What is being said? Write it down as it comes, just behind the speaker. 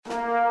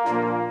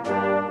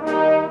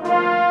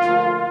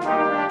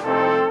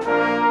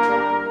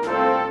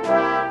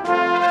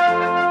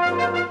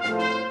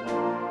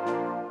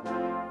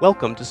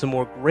Welcome to some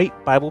more great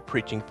Bible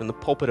preaching from the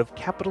pulpit of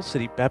Capital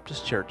City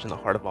Baptist Church in the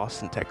heart of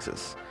Austin,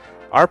 Texas.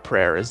 Our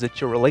prayer is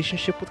that your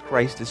relationship with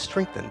Christ is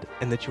strengthened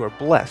and that you are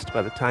blessed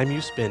by the time you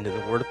spend in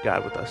the Word of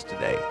God with us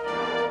today.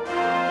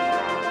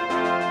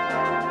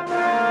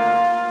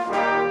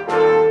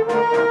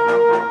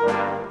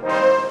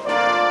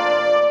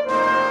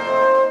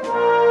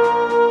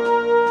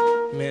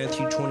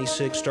 Matthew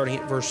 26, starting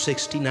at verse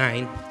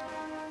 69.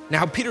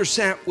 Now Peter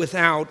sat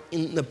without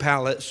in the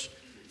palace,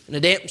 and a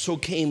damsel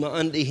came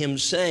unto him,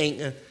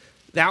 saying,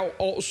 Thou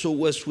also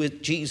wast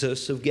with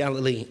Jesus of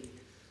Galilee.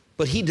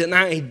 But he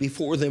denied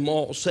before them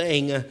all,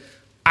 saying,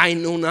 I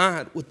know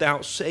not what thou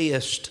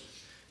sayest.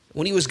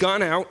 When he was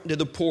gone out into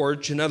the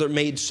porch, another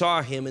maid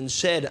saw him, and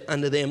said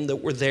unto them that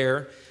were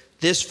there,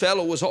 This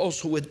fellow was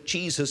also with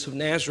Jesus of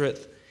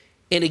Nazareth.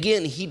 And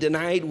again he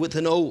denied with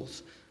an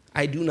oath,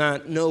 I do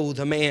not know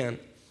the man.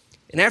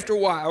 And after a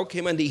while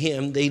came unto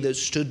him they that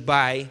stood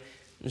by,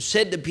 and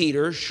said to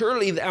Peter,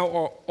 Surely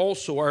thou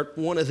also art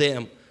one of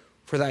them,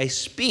 for thy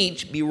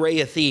speech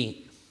bewrayeth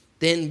thee.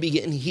 Then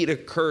began he to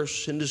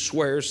curse and to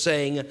swear,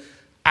 saying,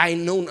 I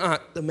know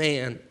not the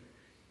man.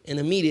 And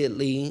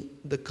immediately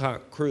the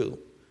cock crew.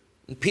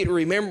 And Peter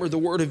remembered the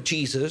word of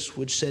Jesus,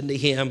 which said to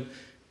him,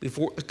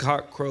 Before the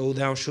cock crow,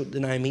 thou shalt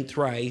deny me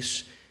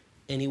thrice.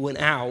 And he went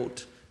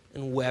out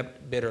and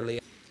wept bitterly.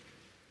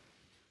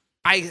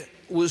 I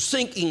was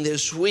thinking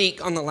this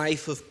week on the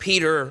life of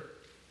Peter,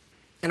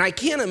 and I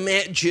can't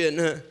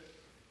imagine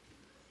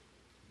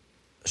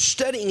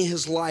studying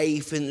his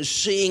life and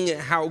seeing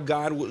how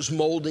God was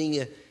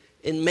molding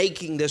and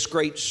making this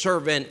great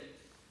servant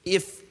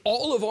if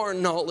all of our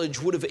knowledge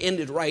would have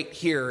ended right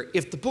here,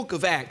 if the book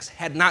of Acts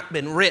had not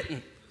been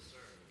written.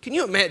 Can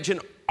you imagine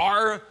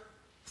our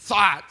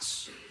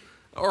thoughts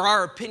or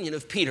our opinion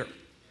of Peter?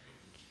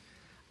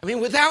 I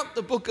mean, without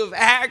the book of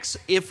Acts,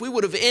 if we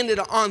would have ended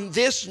on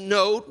this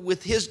note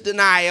with his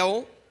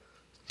denial,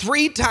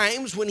 3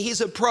 times when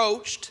he's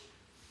approached,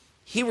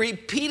 he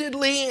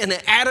repeatedly and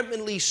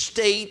adamantly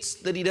states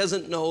that he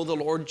doesn't know the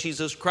Lord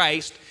Jesus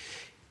Christ.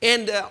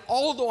 And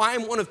although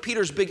I'm one of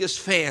Peter's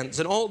biggest fans,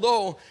 and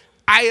although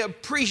I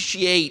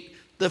appreciate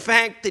the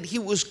fact that he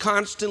was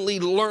constantly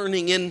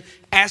learning and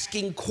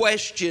asking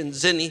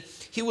questions, and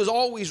he was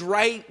always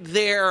right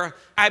there,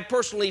 I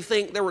personally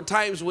think there were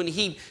times when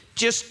he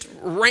just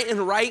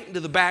ran right into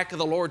the back of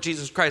the Lord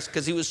Jesus Christ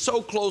because he was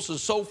so close and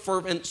so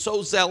fervent,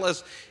 so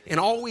zealous, and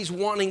always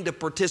wanting to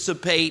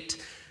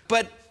participate.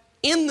 But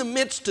in the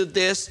midst of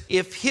this,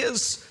 if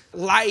his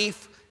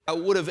life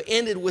would have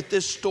ended with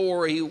this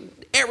story,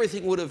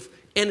 everything would have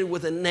ended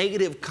with a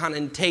negative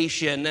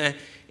connotation,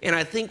 and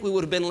I think we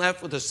would have been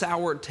left with a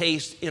sour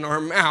taste in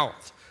our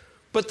mouth.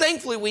 But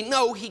thankfully, we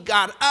know he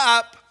got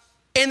up,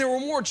 and there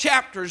were more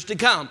chapters to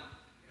come.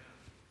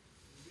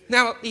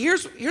 Now,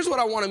 here's what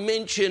I want to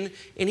mention,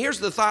 and here's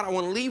the thought I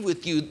want to leave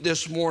with you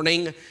this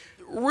morning.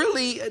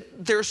 Really,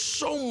 there's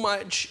so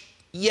much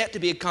yet to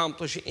be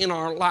accomplished in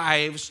our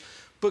lives,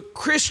 but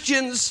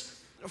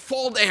Christians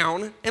fall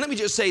down. And let me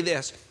just say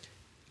this.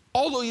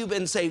 Although you've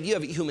been saved, you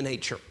have a human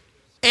nature.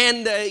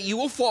 And you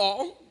will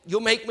fall,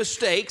 you'll make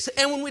mistakes.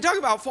 And when we talk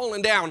about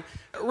falling down,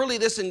 really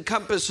this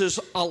encompasses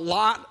a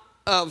lot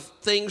of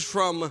things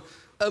from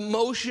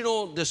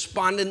emotional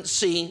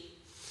despondency.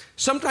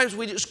 Sometimes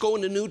we just go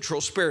into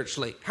neutral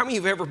spiritually. How many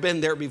of you have ever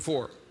been there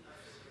before?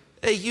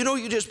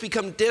 You just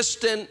become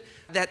distant.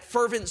 That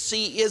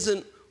fervency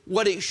isn't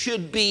what it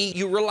should be.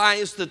 You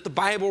realize that the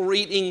Bible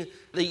reading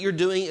that you're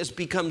doing has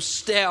become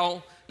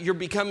stale. You're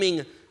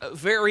becoming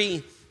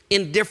very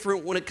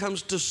indifferent when it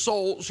comes to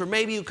souls. Or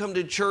maybe you come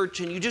to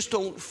church and you just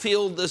don't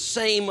feel the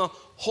same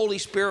Holy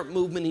Spirit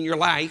movement in your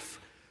life.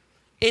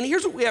 And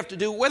here's what we have to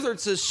do, whether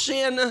it's a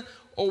sin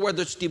or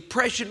whether it's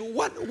depression,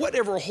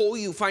 whatever hole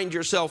you find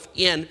yourself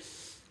in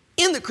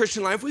the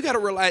Christian life, we got to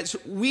realize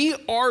we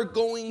are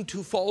going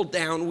to fall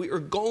down. We are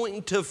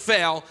going to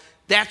fail.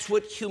 That's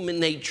what human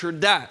nature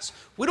does.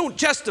 We don't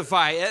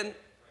justify it,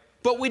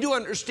 but we do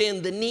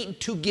understand the need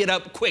to get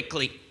up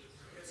quickly.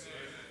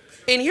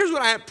 And here's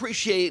what I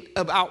appreciate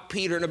about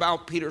Peter and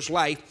about Peter's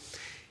life.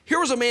 Here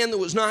was a man that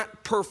was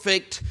not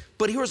perfect,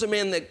 but here was a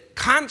man that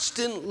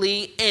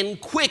constantly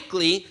and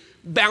quickly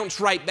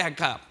bounced right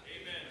back up.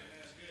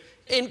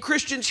 And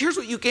Christians, here's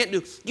what you can't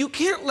do. You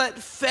can't let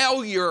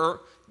failure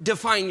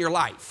define your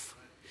life.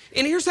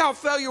 And here's how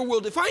failure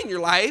will define your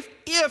life.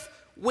 If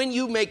when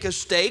you make a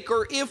mistake,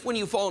 or if when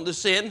you fall into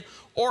sin,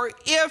 or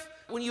if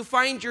when you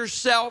find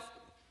yourself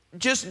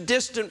just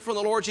distant from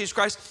the Lord Jesus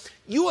Christ,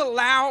 you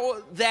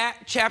allow that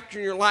chapter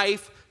in your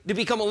life to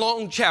become a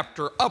long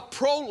chapter, a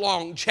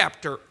prolonged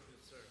chapter.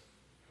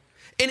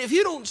 And if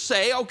you don't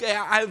say, okay,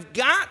 I've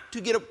got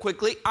to get up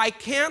quickly, I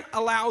can't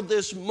allow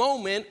this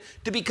moment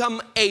to become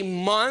a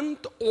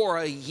month or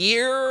a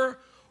year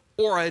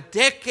or a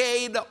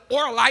decade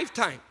or a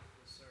lifetime.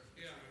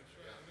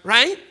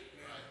 Right?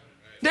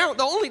 Now,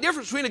 the only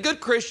difference between a good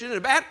Christian and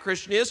a bad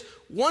Christian is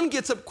one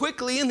gets up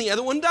quickly and the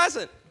other one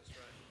doesn't.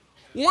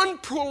 One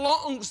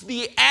prolongs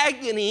the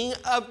agony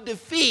of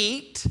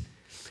defeat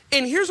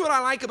And here's what I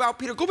like about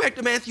Peter. Go back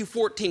to Matthew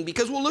 14,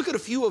 because we'll look at a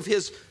few of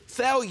his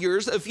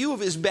failures, a few of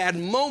his bad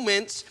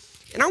moments.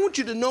 And I want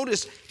you to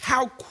notice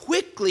how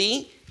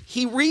quickly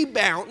he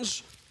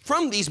rebounds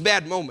from these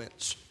bad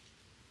moments.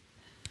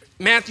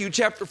 Matthew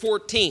chapter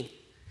 14.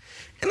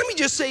 And let me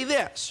just say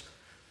this.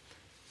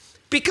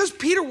 Because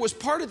Peter was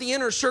part of the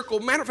inner circle,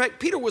 matter of fact,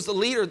 Peter was the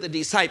leader of the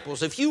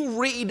disciples. If you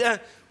read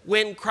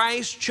when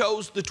Christ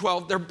chose the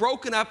 12, they're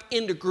broken up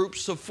into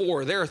groups of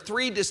 4. There are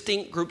 3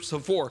 distinct groups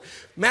of 4.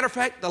 Matter of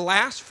fact, the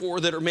last 4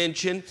 that are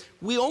mentioned,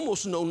 we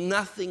almost know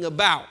nothing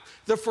about.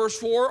 The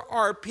first 4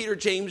 are Peter,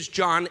 James,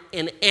 John,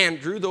 and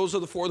Andrew. Those are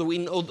the 4 that we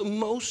know the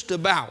most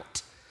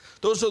about.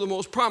 Those are the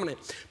most prominent.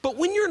 But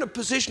when you're in a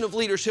position of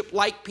leadership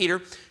like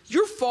Peter,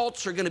 your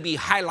faults are going to be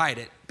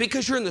highlighted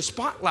because you're in the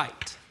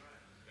spotlight.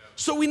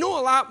 So we know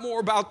a lot more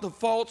about the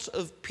faults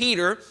of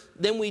Peter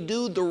than we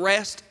do the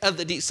rest of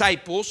the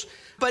disciples.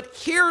 But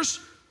here's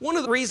one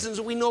of the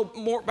reasons we know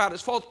more about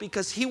his faults,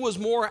 because he was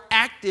more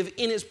active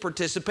in his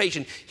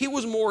participation. He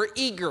was more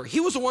eager. He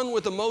was the one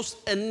with the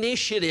most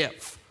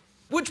initiative,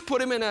 which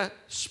put him in a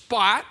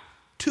spot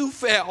to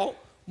fail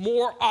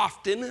more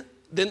often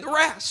than the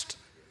rest.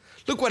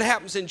 Look what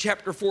happens in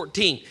chapter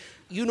 14.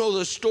 You know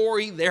the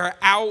story. They're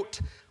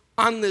out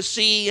on the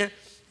sea,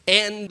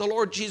 and the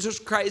Lord Jesus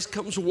Christ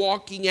comes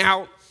walking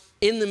out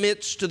in the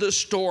midst of the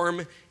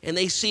storm, and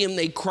they see him.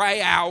 They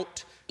cry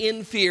out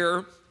in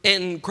fear.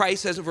 And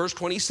Christ says in verse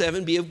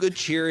 27, be of good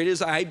cheer, it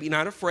is I, be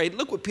not afraid.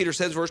 Look what Peter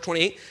says, verse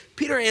 28.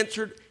 Peter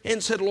answered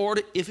and said,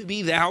 Lord, if it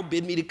be thou,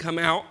 bid me to come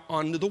out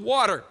onto the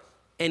water.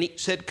 And he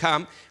said,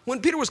 come.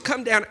 When Peter was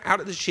come down out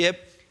of the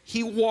ship,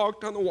 he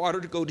walked on the water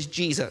to go to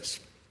Jesus.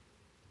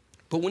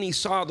 But when he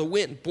saw the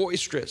wind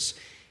boisterous,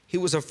 he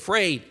was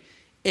afraid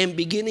and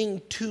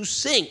beginning to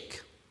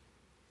sink.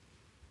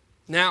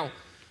 Now,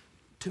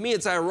 to me,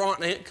 it's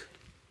ironic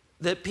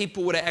that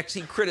people would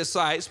actually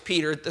criticize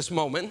Peter at this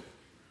moment.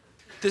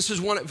 This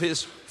is one of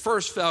his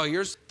first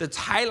failures that's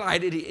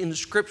highlighted in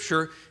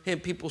Scripture,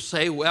 and people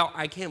say, well,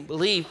 I can't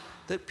believe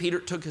that Peter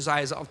took his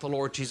eyes off the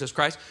Lord Jesus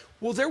Christ.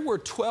 Well, there were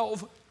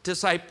 12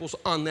 disciples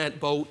on that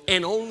boat,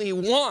 and only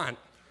one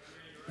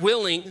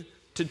willing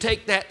to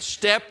take that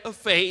step of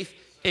faith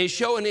and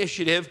show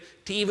initiative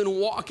to even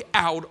walk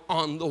out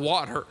on the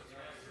water.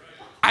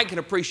 I can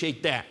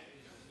appreciate that.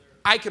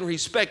 I can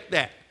respect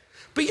that.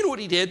 But you know what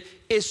he did?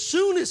 As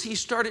soon as he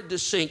started to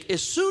sink,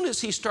 as soon as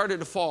he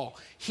started to fall,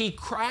 he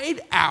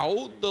cried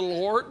out, the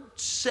Lord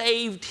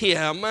saved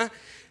him.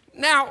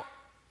 Now,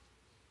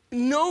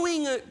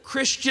 knowing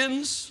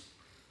Christians,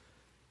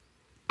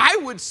 I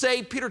would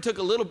say Peter took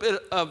a little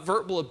bit of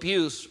verbal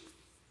abuse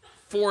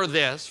for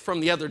this from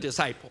the other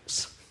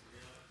disciples.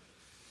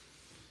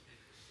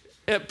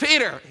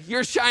 Peter,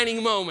 your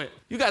shining moment,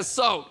 you got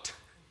soaked.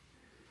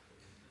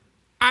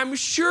 I'm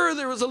sure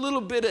there was a little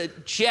bit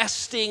of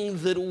jesting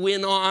that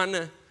went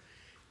on.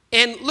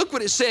 And look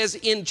what it says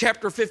in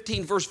chapter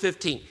 15, verse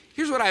 15.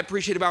 Here's what I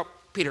appreciate about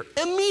Peter.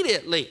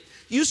 Immediately,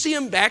 you see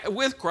him back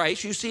with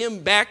Christ. You see him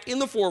back in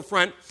the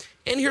forefront.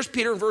 And here's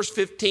Peter in verse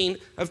 15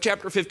 of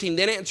chapter 15.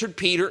 Then answered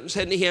Peter and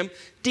said to him,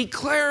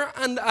 declare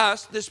unto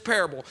us this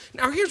parable.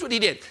 Now, here's what he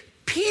did.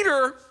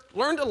 Peter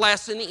learned a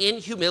lesson in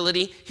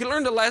humility. He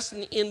learned a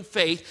lesson in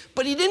faith.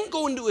 But he didn't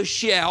go into a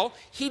shell.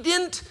 He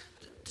didn't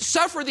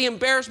suffer the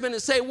embarrassment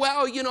and say,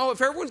 well, you know,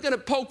 if everyone's going to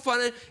poke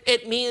fun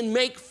at me and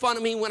make fun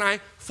of me when I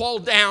fall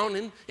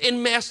down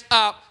and mess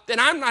up, then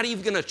I'm not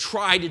even going to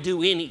try to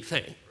do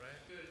anything.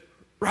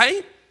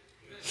 Right?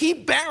 He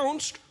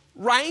bounced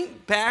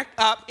right back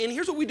up. And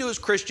here's what we do as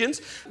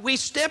Christians. We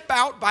step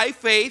out by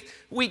faith.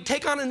 We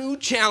take on a new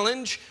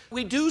challenge.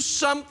 We do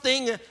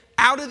something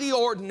out of the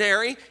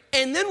ordinary.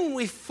 And then when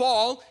we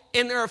fall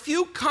and there are a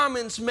few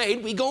comments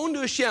made, we go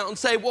into a shell and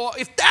say, well,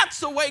 if that's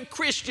the way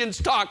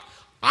Christians talk,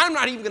 I'm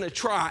not even going to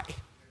try.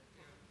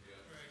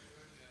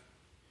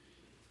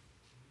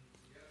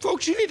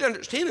 Folks, you need to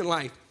understand in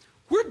life,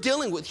 we're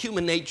dealing with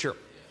human nature.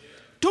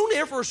 Don't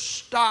ever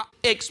stop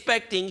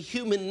expecting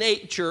human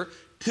nature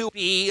to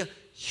be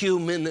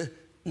human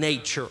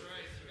nature.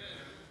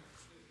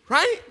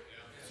 Right?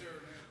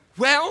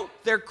 Well,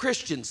 they're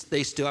Christians.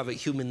 They still have a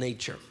human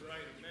nature.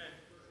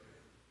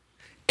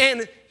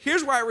 And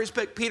here's why I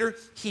respect Peter.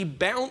 He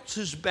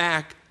bounces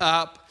back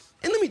up.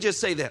 And let me just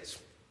say this.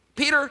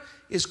 Peter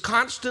is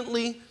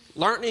constantly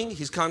learning,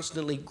 he's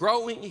constantly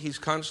growing, he's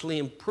constantly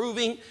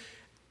improving.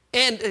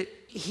 And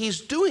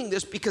he's doing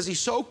this because he's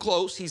so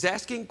close, he's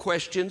asking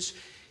questions,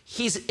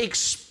 he's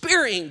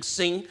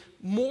experiencing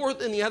more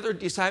than the other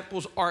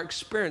disciples are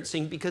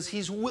experiencing because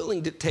he's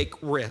willing to take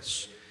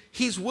risks.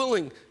 He's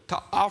willing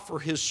to offer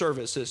his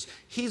services.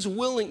 He's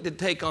willing to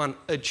take on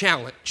a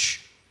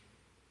challenge.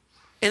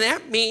 And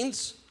that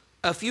means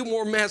a few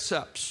more mess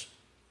ups,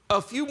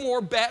 a few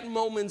more bad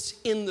moments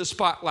in the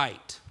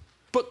spotlight.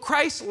 But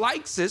Christ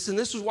likes this, and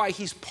this is why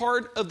he's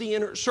part of the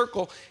inner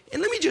circle.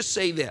 And let me just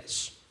say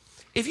this.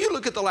 If you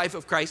look at the life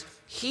of Christ,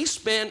 he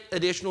spent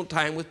additional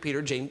time with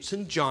Peter, James,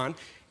 and John.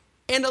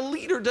 And a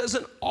leader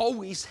doesn't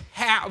always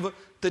have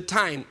the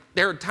time.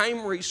 There are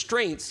time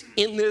restraints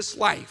in this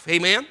life.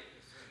 Amen?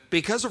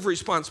 because of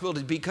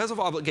responsibility, because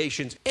of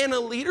obligations. And a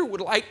leader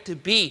would like to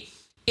be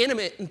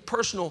intimate and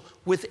personal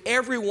with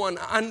everyone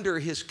under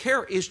his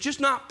care. It's just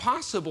not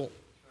possible.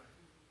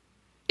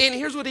 And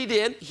here's what he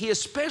did. He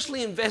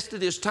especially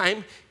invested his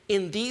time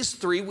in these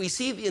three. We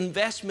see the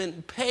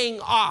investment paying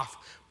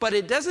off, but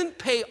it doesn't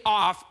pay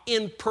off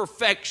in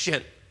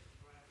perfection.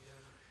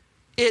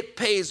 It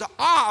pays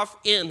off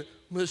in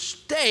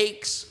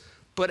mistakes,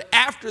 but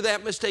after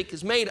that mistake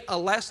is made, a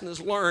lesson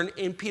is learned,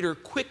 and Peter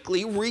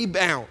quickly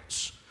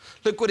rebounds.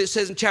 Look what it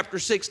says in chapter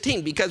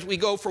 16. Because we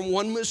go from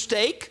one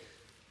mistake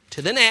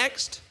to the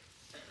next,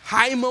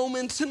 high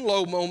moments and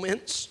low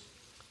moments.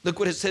 Look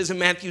what it says in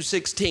Matthew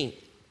 16,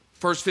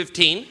 verse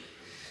 15.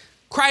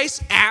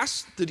 Christ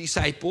asked the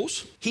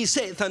disciples, he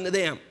saith unto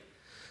them,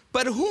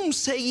 but whom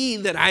say ye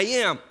that I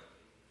am?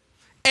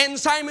 And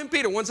Simon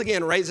Peter once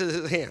again raises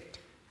his hand.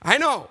 I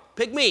know,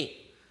 pick me.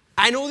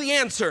 I know the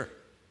answer.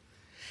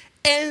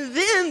 And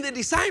then the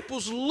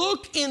disciples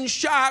look in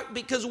shock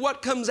because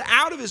what comes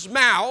out of his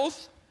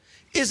mouth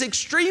is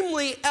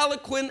extremely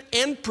eloquent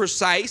and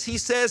precise. He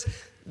says,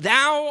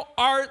 thou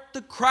art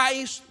the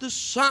Christ, the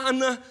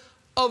Son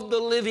of the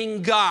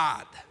living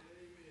God.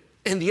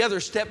 And the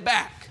others step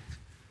back.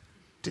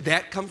 Did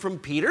that come from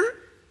Peter?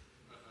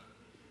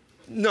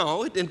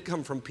 No, it didn't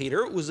come from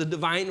Peter. It was a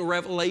divine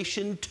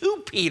revelation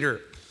to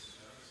Peter.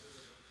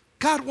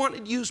 God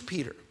wanted to use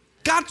Peter.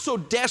 God so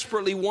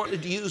desperately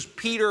wanted to use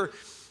Peter,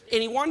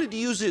 and he wanted to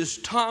use his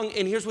tongue,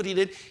 and here's what he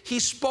did. He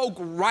spoke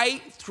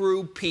right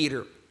through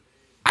Peter.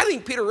 I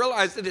think Peter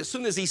realized it as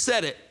soon as he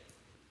said it.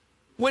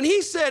 When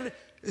he said,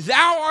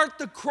 thou art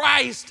the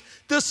Christ,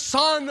 the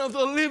Son of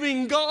the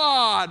living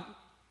God.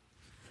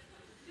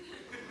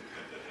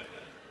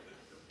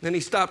 Then he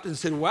stopped and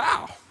said,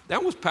 wow,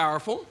 that was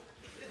powerful.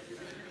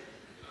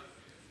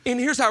 And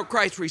here's how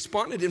Christ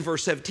responded in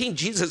verse 17.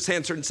 Jesus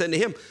answered and said to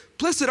him,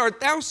 blessed art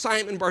thou,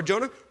 Simon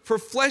Bar-Jonah, for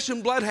flesh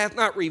and blood hath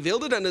not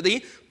revealed it unto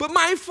thee, but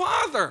my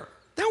Father.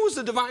 That was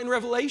the divine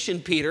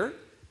revelation, Peter.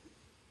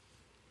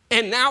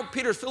 And now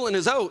Peter's filling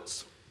his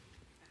oats.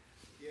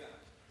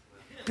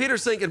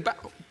 Peter's thinking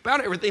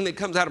about everything that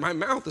comes out of my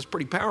mouth is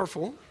pretty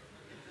powerful.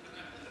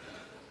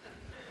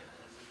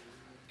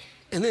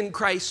 And then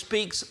Christ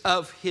speaks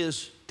of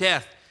his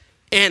death.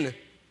 And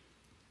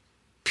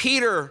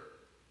Peter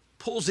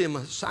pulls him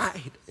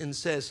aside and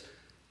says,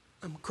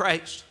 I'm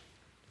Christ.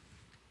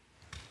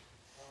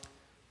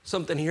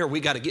 Something here we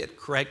got to get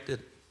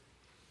corrected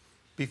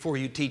before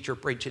you teach or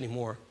preach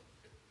anymore.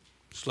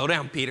 Slow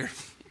down, Peter.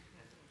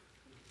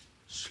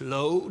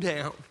 Slow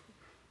down.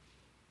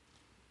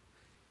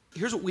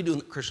 Here's what we do in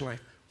the Christian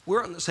life.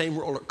 We're on the same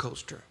roller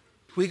coaster.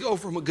 We go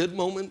from a good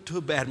moment to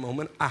a bad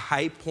moment, a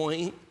high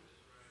point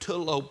to a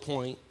low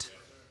point.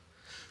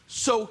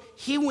 So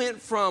he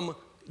went from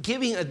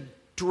giving a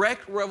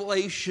direct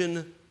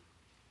revelation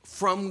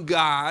from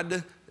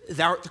God,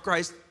 thou art the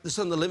Christ, the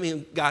Son of the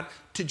living God,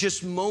 to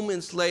just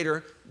moments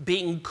later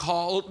being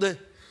called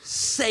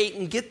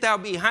Satan. Get thou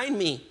behind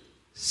me,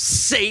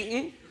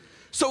 Satan.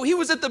 So he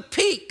was at the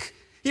peak.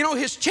 You know,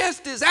 his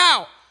chest is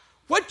out.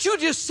 What you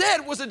just said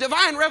was a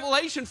divine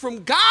revelation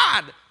from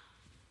God.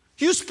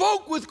 You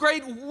spoke with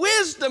great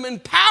wisdom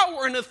and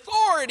power and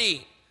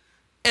authority.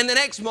 And the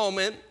next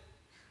moment,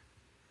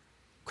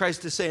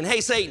 Christ is saying, hey,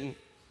 Satan,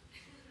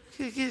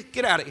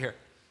 get out of here.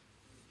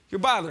 You're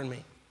bothering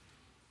me.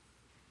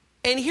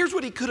 And here's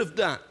what he could have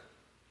done.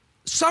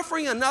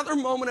 Suffering another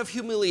moment of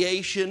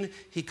humiliation,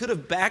 he could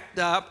have backed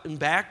up and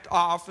backed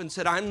off and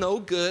said, I'm no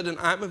good and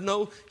I'm of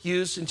no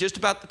use. And just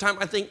about the time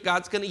I think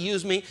God's going to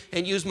use me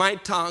and use my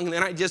tongue, and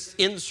then I just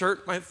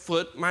insert my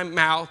foot, my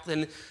mouth,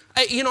 and,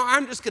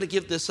 I'm just going to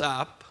give this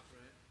up.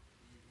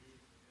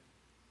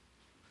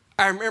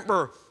 I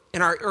remember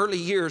in our early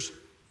years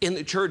in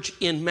the church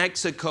in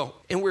Mexico,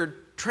 and we're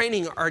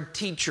training our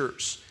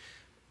teachers.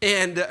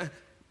 And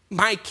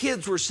my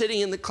kids were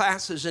sitting in the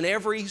classes, and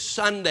every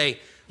Sunday,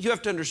 you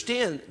have to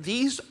understand,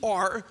 these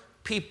are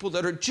people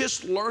that are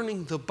just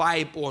learning the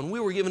Bible, and we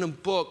were giving them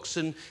books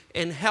and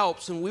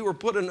helps, and we were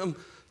putting them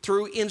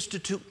through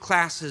institute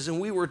classes,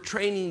 and we were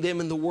training them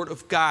in the Word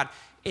of God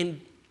and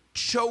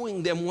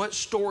showing them what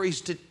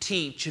stories to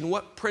teach and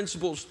what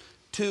principles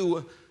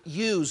to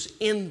use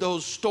in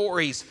those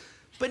stories.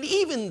 But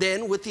even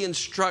then, with the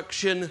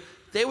instruction,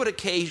 they would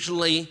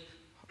occasionally,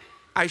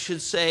 I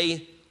should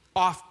say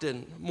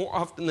often, more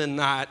often than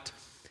not,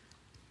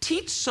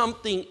 teach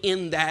something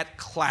in that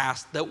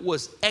class that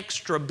was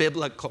extra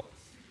biblical.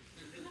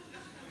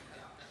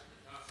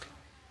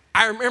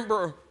 I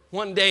remember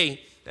one day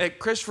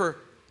Christopher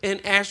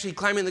and Ashley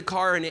climbing the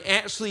car, and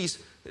Ashley's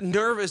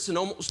nervous and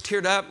almost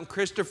teared up, and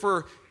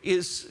Christopher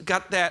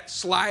got that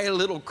sly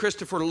little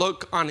Christopher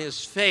look on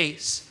his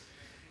face.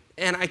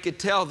 And I could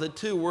tell the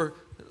two were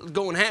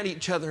going at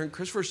each other, and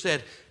Christopher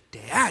said,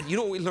 Dad, you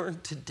know what we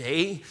learned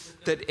today?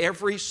 That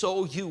every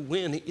soul you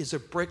win is a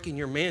brick in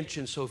your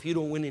mansion. So if you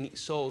don't win any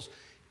souls,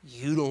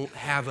 you don't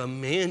have a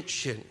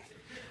mansion.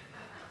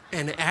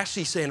 And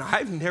Ashley's saying,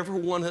 I've never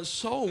won a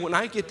soul. When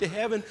I get to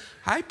heaven,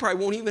 I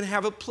probably won't even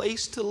have a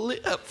place to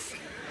live.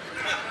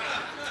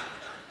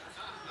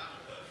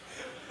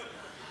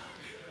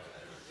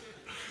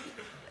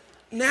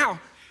 Now,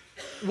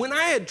 when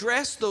I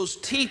addressed those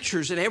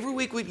teachers, and every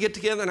week we'd get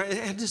together, and I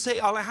had to say,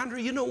 Alejandro,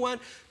 you know what?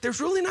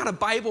 There's really not a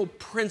Bible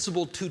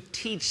principle to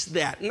teach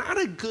that. Not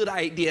a good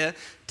idea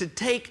to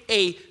take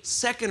a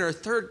second or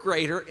third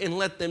grader and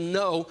let them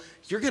know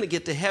you're going to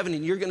get to heaven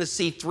and you're going to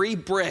see 3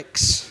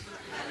 bricks.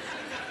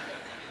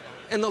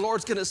 And the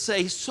Lord's going to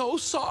say, so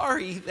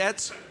sorry,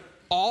 that's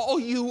all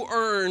you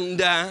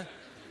earned.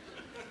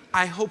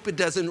 I hope it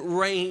doesn't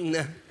rain.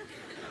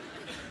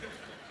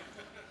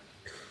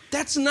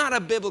 That's not a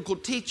biblical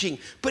teaching.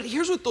 But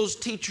here's what those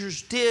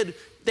teachers did.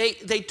 They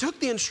took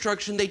the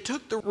instruction, they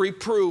took the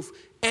reproof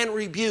and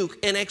rebuke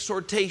and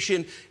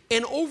exhortation,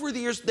 and over the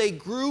years they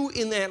grew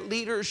in that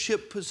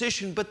leadership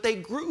position, but they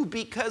grew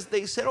because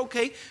they said,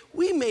 okay,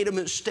 we made a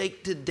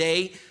mistake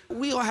today.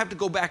 We'll have to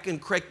go back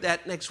and correct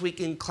that next week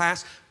in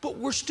class, but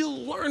we're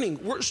still learning,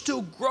 we're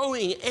still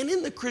growing. And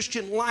in the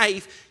Christian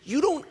life,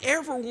 you don't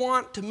ever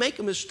want to make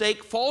a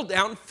mistake, fall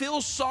down,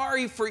 feel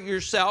sorry for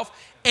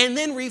yourself, and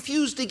then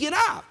refuse to get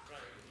up.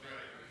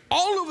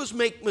 All of us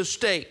make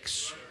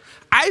mistakes.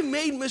 I've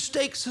made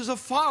mistakes as a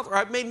father.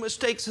 I've made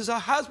mistakes as a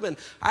husband.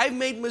 I've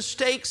made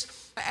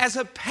mistakes as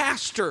a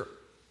pastor.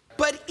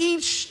 But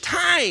each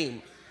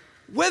time,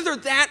 whether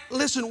that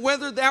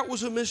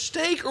was a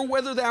mistake or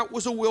whether that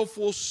was a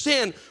willful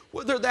sin,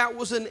 whether that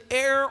was an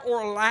error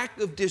or a lack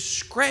of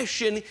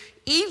discretion,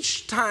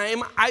 each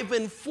time I've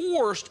been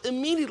forced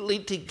immediately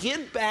to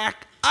get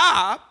back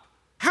up.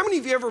 How many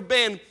of you ever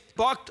been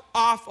bucked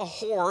off a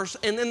horse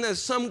and then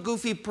there's some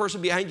goofy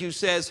person behind you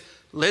says,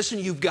 listen,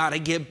 you've got to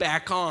get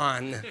back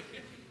on?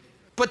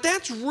 But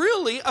that's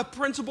really a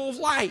principle of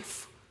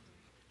life.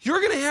 You're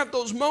going to have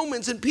those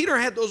moments, and Peter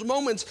had those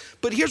moments,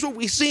 but here's what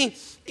we see.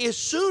 As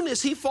soon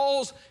as he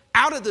falls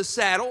out of the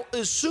saddle,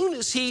 as soon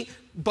as he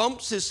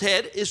bumps his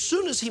head, as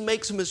soon as he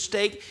makes a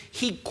mistake,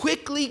 he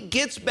quickly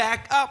gets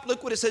back up.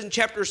 Look what it says in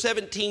chapter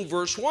 17,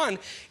 verse 1.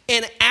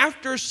 And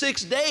after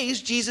 6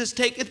 days, Jesus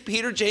taketh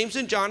Peter, James,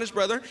 and John, his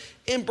brother,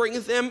 and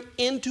bringeth them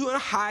into a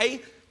high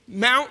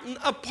mountain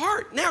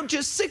apart. Now,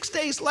 just 6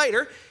 days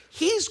later,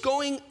 he's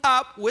going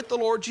up with the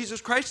Lord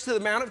Jesus Christ to the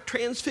Mount of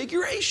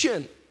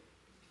Transfiguration.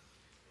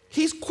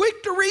 He's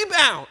quick to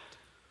rebound.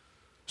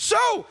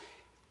 So,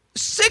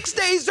 6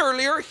 days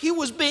earlier, he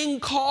was being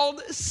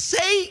called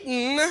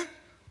Satan.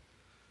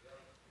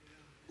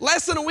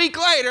 Less than a week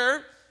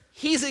later,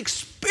 he's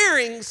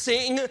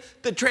experiencing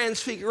the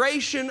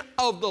transfiguration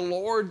of the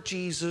Lord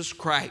Jesus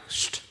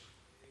Christ.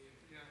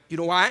 You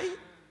know why?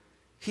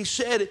 He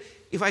said,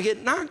 if I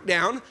get knocked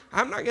down,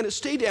 I'm not going to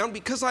stay down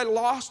because I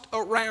lost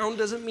a round.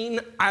 Doesn't mean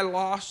I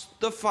lost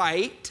the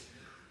fight.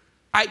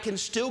 I can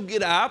still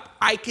get up.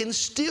 I can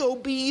still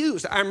be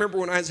used. I remember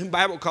when I was in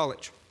Bible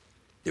college,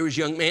 there was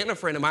a young man, a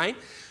friend of mine.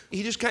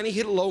 He just kind of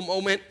hit a low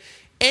moment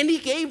and he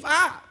gave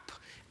up.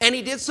 And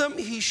he did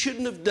something he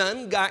shouldn't have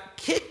done, got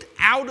kicked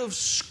out of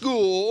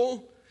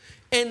school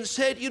and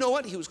said, you know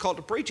what? He was called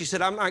to preach. He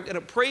said, I'm not going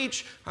to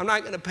preach. I'm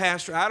not going to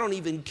pastor. I don't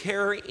even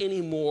care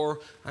anymore.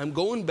 I'm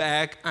going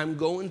back. I'm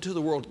going to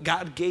the world.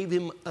 God gave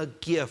him a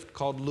gift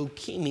called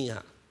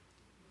leukemia.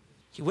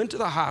 He went to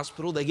the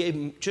hospital. They gave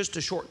him just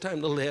a short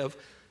time to live.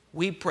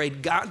 We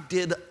prayed. God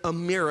did a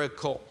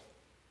miracle.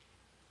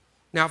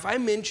 Now, if I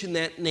mention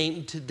that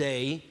name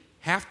today,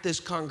 half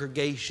this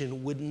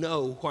congregation would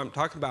know who I'm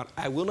talking about.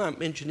 I will not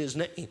mention his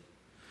name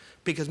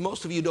because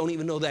most of you don't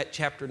even know that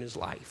chapter in his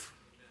life.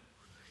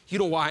 You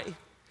know why?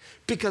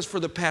 Because for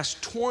the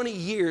past 20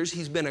 years,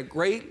 he's been a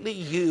greatly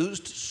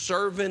used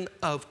servant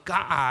of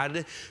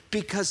God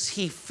because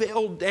he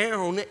fell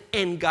down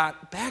and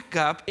got back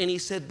up. And he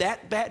said,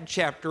 that bad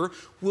chapter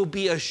will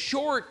be a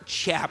short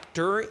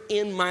chapter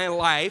in my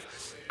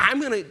life. I'm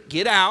going to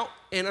get out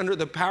and under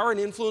the power and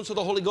influence of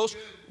the Holy Ghost,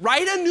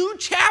 write a new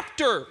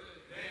chapter.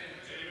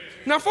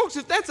 Now, folks,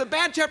 if that's a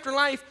bad chapter in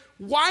life,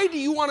 why do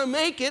you want to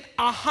make it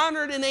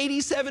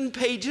 187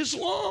 pages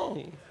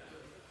long?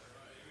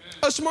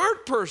 A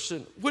smart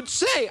person would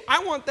say,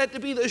 I want that to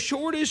be the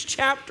shortest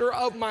chapter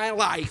of my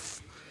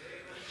life.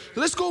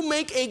 Let's go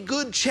make a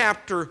good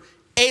chapter,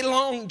 a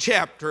long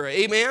chapter.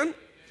 Amen?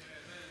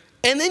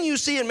 And then you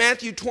see in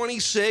Matthew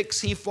 26,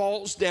 he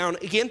falls down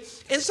again.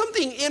 And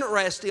something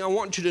interesting I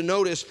want you to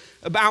notice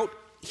about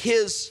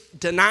his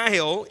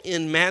denial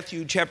in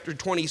Matthew chapter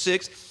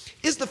 26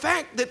 is the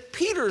fact that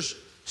Peter's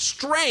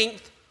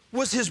strength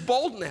was his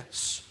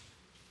boldness.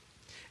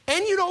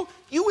 And you know,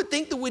 you would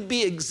think that we'd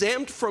be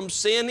exempt from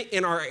sin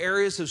in our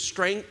areas of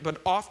strength, but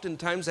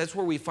oftentimes that's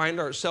where we find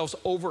ourselves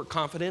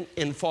overconfident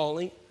and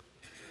falling.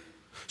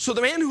 So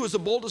the man who was the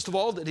boldest of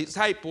all the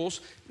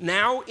disciples,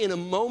 now in a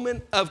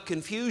moment of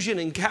confusion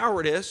and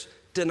cowardice,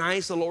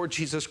 denies the Lord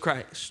Jesus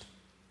Christ.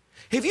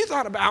 Have you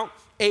thought about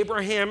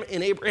Abraham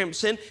and Abraham's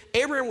sin?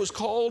 Abraham was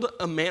called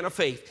a man of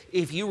faith.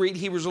 If you read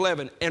Hebrews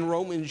 11 and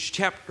Romans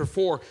chapter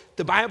 4,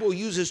 the Bible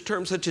uses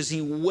terms such as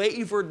he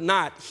wavered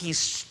not, he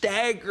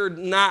staggered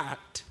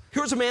not.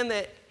 Here was a man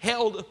that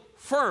held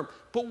firm.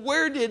 But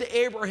where did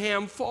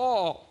Abraham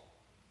fall?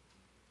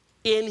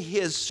 In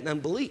his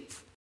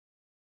unbelief.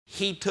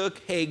 He took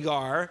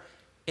Hagar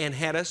and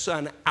had a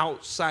son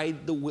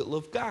outside the will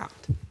of God.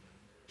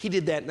 He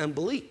did that in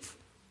unbelief.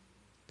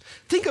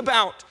 Think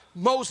about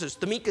Moses,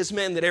 the meekest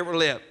man that ever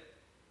lived.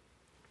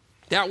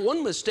 That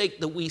one mistake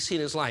that we see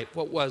in his life,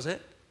 what was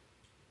it?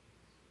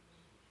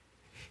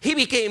 He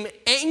became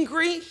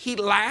angry, he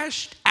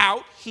lashed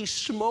out, he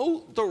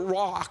smote the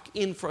rock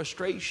in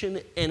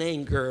frustration and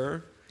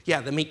anger.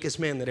 Yeah, the meekest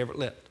man that ever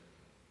lived.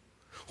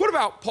 What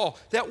about Paul?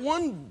 That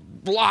one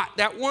blot,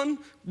 that one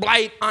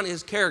blight on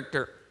his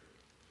character.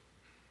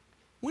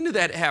 When did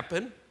that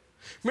happen?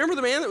 Remember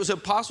the man that was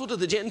apostle to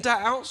the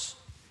Gentiles?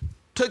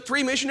 Took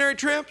 3 missionary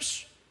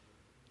trips?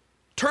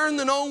 Turned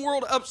the known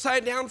world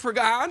upside down for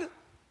God?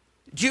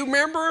 Do you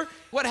remember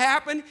what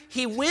happened?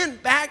 He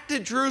went back to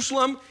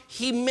Jerusalem.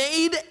 He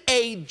made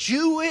a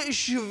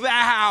Jewish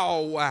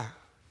vow.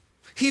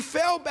 He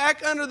fell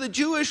back under the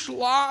Jewish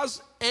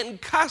laws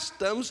and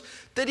customs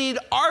that he'd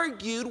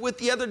argued with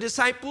the other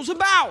disciples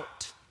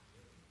about.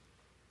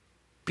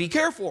 Be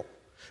careful,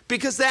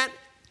 because that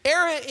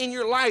area in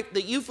your life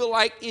that you feel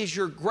like is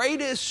your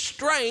greatest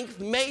strength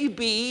may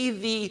be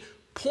the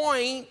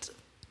point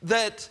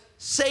that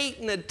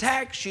Satan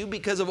attacks you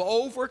because of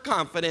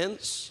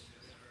overconfidence.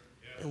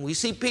 And we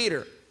see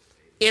Peter.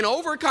 In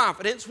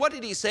overconfidence, what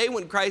did he say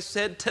when Christ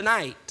said,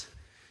 tonight,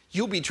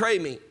 you'll betray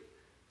me?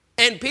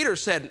 And Peter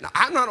said,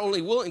 I'm not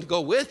only willing to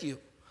go with you,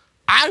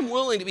 I'm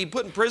willing to be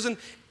put in prison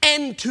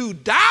and to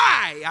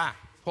die.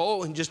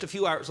 Oh, and just a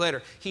few hours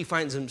later, he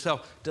finds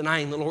himself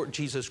denying the Lord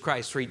Jesus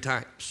Christ 3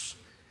 times.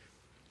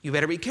 You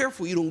better be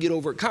careful you don't get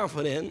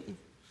overconfident.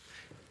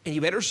 And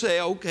you better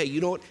say, okay, you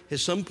know what, at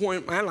some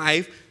point in my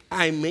life,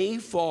 I may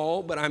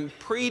fall, but I'm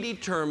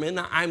predetermined.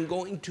 I'm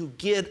going to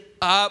get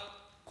up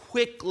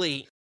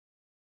quickly.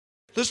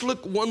 Let's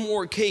look one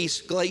more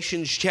case,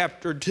 Galatians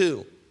chapter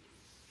 2.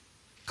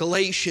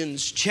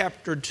 Galatians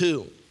chapter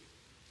 2.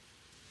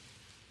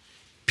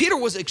 Peter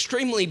was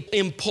extremely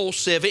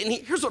impulsive, and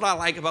here's what I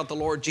like about the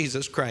Lord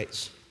Jesus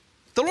Christ.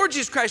 The Lord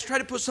Jesus Christ tried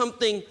to put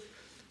something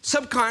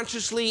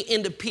subconsciously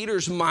into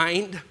Peter's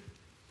mind.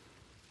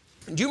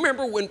 Do you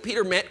remember when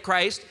Peter met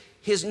Christ?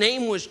 His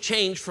name was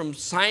changed from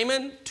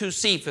Simon to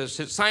Cephas.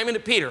 It's Simon to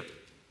Peter.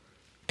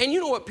 And you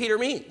know what Peter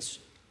means?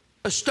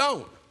 A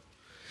stone.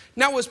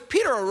 Now, was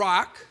Peter a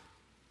rock?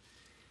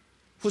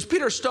 Was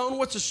Peter a stone?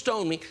 What's a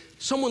stone mean?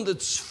 Someone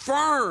that's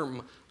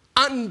firm,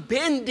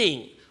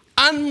 unbending,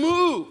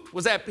 unmoved.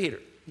 Was that Peter?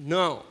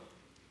 No.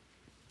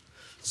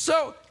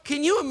 So,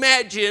 can you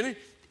imagine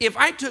if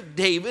I took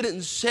David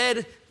and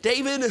said,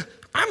 David,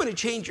 I'm going to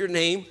change your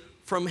name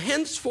from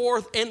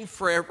henceforth and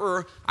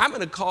forever. I'm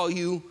going to call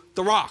you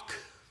the Rock.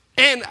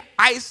 And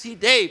I see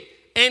Dave,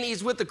 and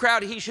he's with the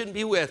crowd he shouldn't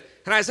be with.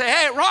 And I say,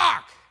 hey,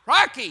 Rock,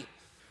 Rocky.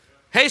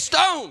 Hey,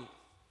 Stone.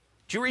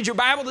 Did you read your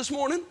Bible this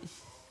morning?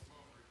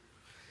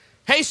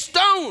 Hey,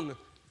 Stone,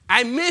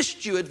 I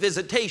missed you at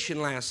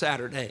visitation last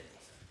Saturday.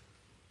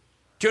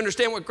 Do you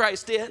understand what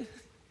Christ did?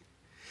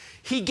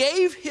 He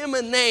gave him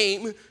a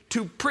name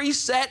to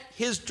preset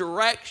his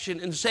direction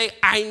and say,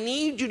 I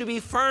need you to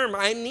be firm.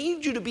 I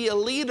need you to be a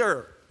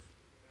leader.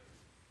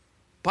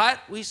 But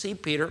we see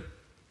Peter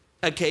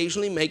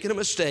occasionally making a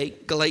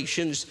mistake.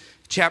 Galatians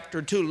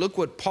chapter 2. Look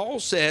what Paul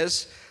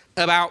says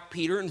about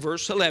Peter in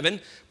verse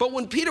 11. But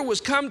when Peter was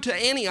come to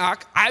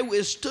Antioch, I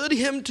withstood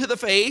him to the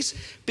face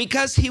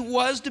because he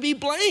was to be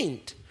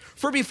blamed.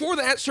 For before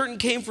that, certain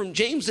came from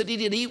James that he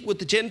did eat with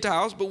the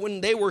Gentiles, but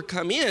when they were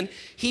come in,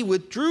 he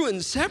withdrew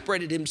and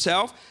separated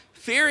himself,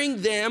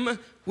 fearing them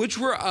which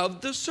were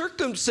of the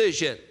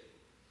circumcision.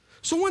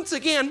 So once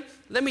again,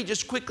 let me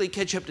just quickly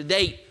catch up to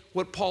date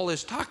what Paul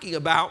is talking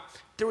about.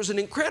 There was an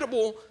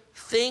incredible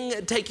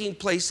thing taking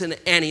place in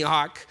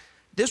Antioch.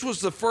 This was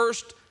the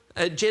first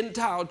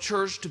Gentile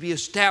church to be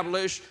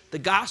established. The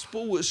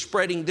gospel was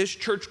spreading. This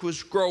church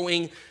was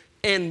growing.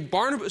 And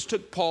Barnabas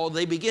took Paul.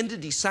 They began to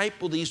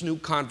disciple these new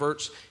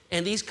converts.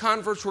 And these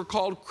converts were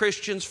called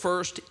Christians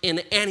first in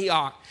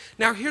Antioch.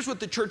 Now, here's what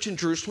the church in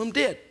Jerusalem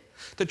did.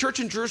 The church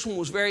in Jerusalem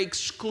was very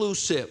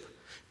exclusive.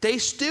 They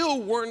still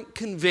weren't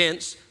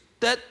convinced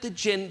that the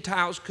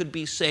Gentiles could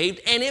be saved.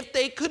 And if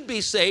they could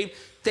be saved,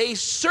 they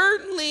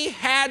certainly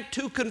had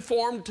to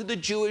conform to the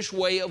Jewish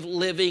way of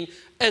living,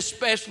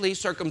 especially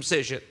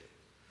circumcision.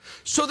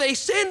 So they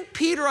send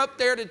Peter up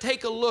there to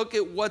take a look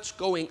at what's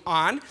going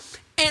on.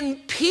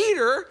 And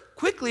Peter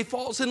quickly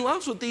falls in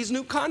love with these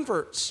new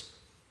converts.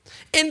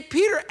 And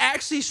Peter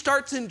actually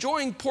starts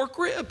enjoying pork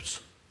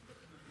ribs.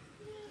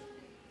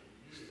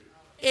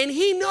 And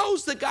he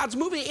knows that God's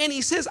moving. And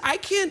he says, I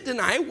can't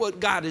deny what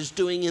God is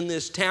doing in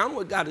this town,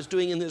 what God is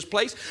doing in this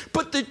place.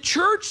 But the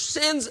church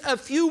sends a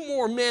few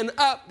more men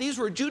up. These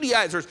were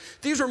Judaizers.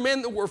 These were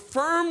men that were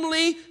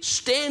firmly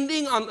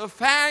standing on the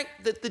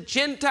fact that the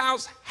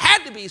Gentiles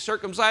had to be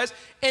circumcised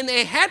and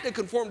they had to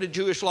conform to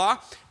Jewish law.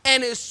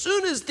 And as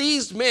soon as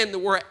these men that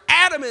were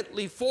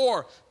adamantly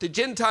for the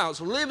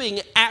Gentiles living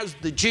as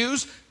the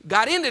Jews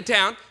got into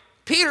town,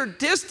 Peter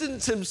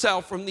distanced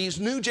himself from these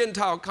new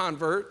Gentile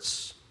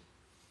converts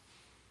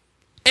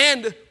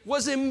and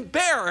was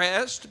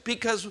embarrassed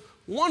because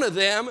one of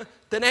them,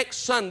 the next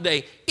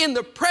Sunday, in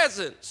the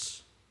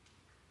presence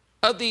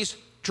of these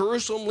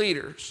Jerusalem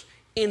leaders,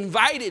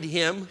 invited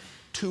him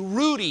to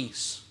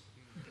Rudy's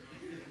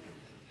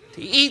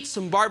to eat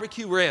some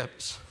barbecue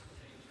ribs.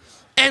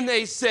 And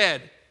they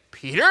said,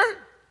 Peter,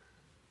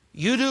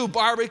 you do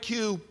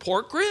barbecue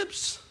pork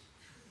ribs?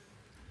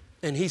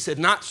 And he said,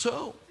 not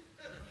so.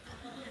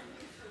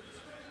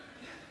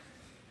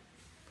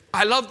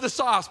 I love the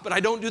sauce, but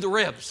I don't do the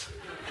ribs.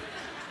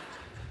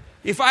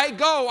 If I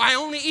go, I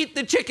only eat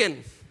the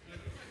chicken.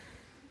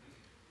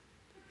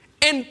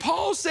 And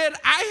Paul said,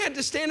 I had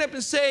to stand up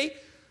and say,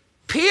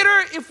 Peter,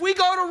 if we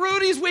go to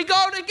Rudy's, we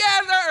go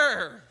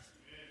together.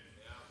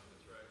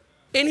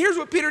 And here's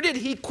what Peter did.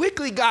 He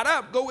quickly got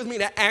up. Go with me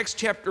to Acts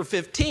chapter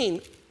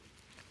 15.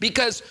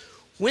 Because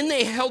when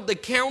they held the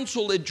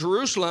council at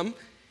Jerusalem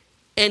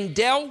and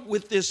dealt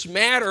with this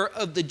matter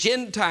of the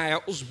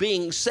Gentiles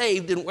being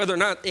saved and whether or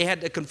not they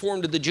had to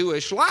conform to the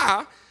Jewish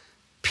law,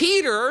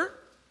 Peter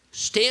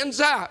stands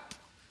up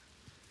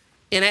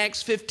in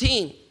Acts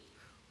 15,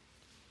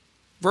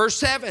 verse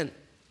 7.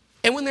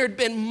 And when there had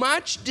been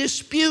much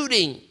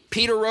disputing,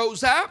 Peter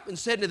rose up and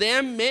said to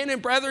them, men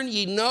and brethren,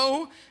 ye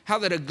know how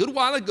that a good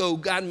while ago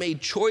God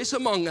made choice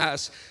among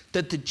us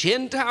that the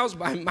Gentiles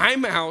by my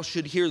mouth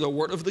should hear the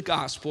word of the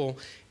gospel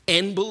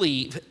and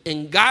believe.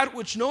 And God,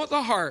 which knoweth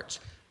the hearts,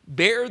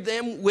 bear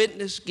them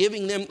witness,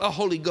 giving them the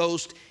Holy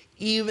Ghost,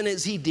 even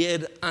as he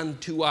did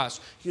unto us.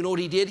 You know what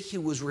he did? He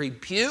was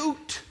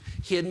rebuked.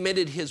 He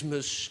admitted his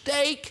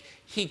mistake.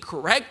 He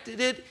corrected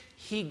it.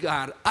 He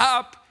got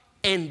up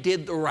and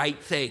did the right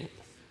thing.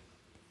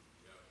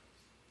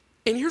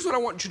 And here's what I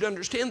want you to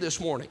understand this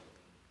morning.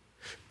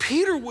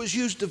 Peter was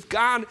used of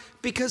God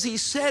because he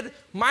said,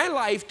 my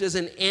life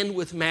doesn't end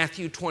with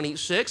Matthew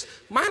 26.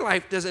 My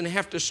life doesn't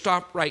have to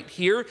stop right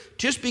here.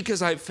 Just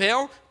because I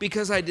fell,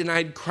 because I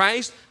denied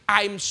Christ,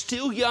 I'm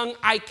still young.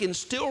 I can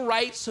still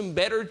write some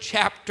better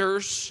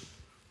chapters.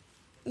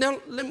 Now,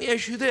 let me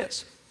ask you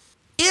this.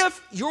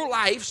 If your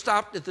life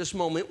stopped at this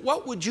moment,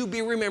 what would you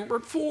be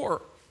remembered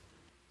for?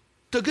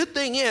 The good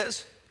thing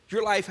is,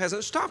 your life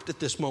hasn't stopped at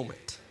this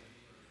moment.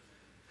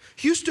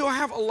 You still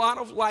have a lot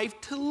of life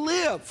to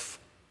live.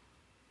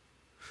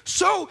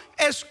 So,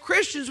 as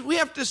Christians, we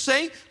have to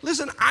say,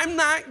 listen, I'm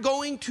not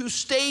going to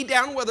stay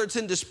down, whether it's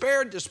in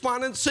despair,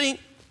 despondency.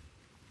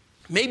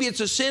 Maybe it's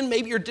a sin.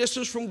 Maybe you're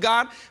distant from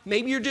God.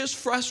 Maybe you're just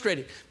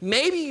frustrated.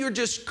 Maybe you're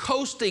just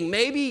coasting.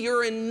 Maybe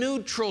you're in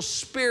neutral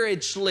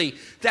spiritually.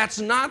 That's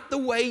not the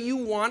way you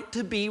want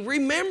to be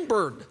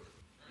remembered.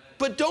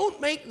 But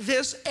don't make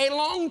this a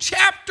long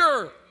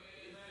chapter.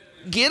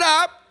 Get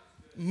up.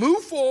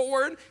 Move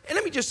forward. And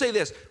let me just say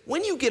this.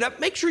 When you get up,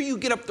 make sure you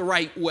get up the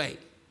right way.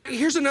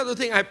 Here's another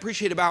thing I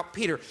appreciate about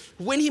Peter.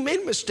 When he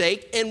made a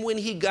mistake and when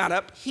he got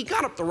up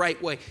the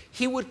right way.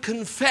 He would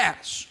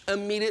confess,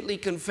 immediately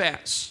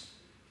confess.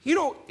 You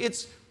know,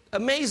 it's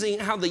amazing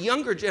how the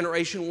younger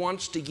generation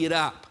wants to get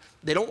up.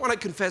 They don't want to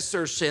confess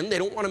their sin. They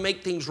don't want to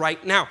make things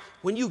right now.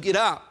 When you get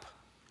up,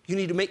 you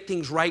need to make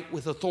things right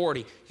with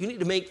authority. You need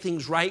to make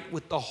things right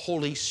with the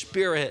Holy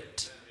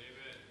Spirit.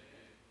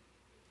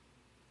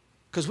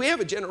 Because we have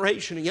a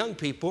generation of young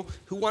people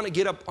who want to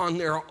get up on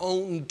their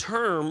own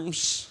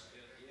terms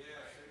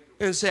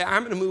and say,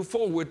 I'm going to move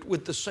forward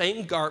with the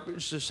same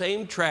garbage, the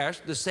same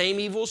trash, the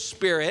same evil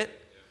spirit,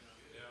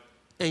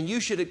 and you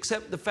should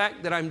accept the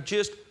fact that I'm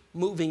just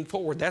moving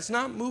forward. That's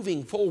not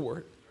moving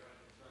forward.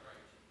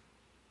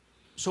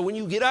 So when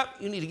you get up,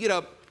 you need to get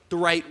up the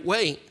right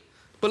way.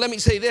 But let me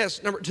say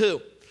this, number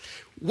 2.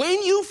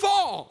 When you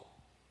fall,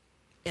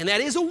 and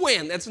that is a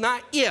when, that's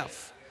not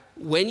if.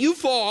 When you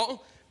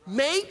fall,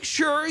 make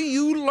sure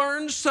you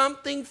learn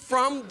something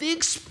from the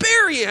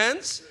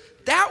experience.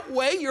 That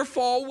way your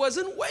fall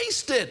wasn't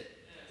wasted.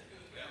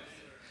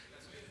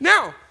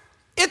 Now,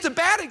 it's a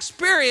bad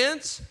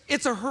experience.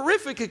 It's a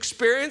horrific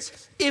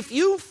experience if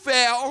you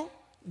fell,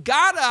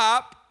 got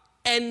up,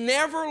 and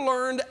never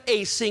learned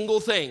a single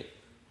thing.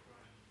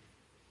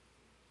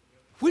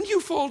 When you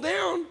fall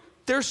down,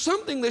 there's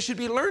something that should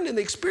be learned in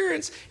the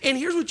experience. And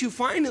here's what you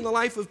find in the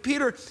life of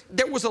Peter.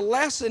 There was a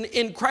lesson,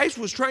 and Christ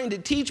was trying to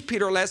teach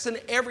Peter a lesson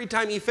every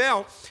time he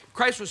fell.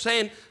 Christ was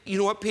saying, you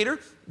know what, Peter?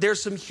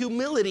 There's some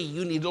humility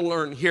you need to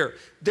learn here.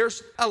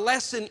 There's a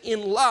lesson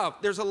in love.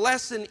 There's a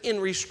lesson in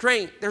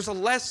restraint. There's a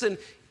lesson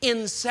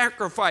in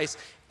sacrifice.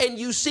 And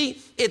you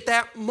see, at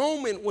that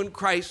moment when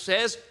Christ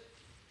says,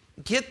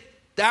 get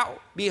thou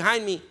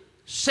behind me,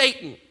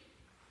 Satan.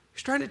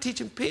 He's trying to teach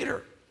him,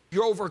 Peter,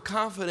 you're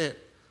overconfident.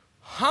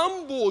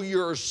 Humble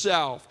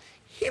yourself.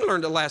 He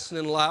learned a lesson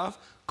in love.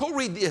 Go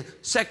read the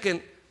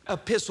second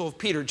epistle of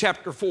Peter,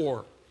 chapter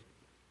 4.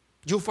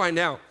 You'll find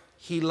out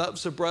he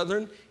loves the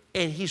brethren,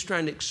 and he's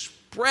trying to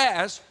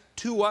express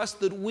to us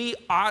that we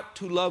ought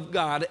to love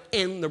God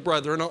and the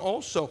brethren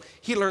also.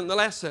 He learned the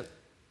lesson.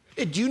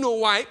 And do you know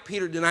why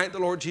Peter denied the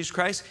Lord Jesus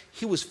Christ?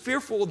 He was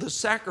fearful of the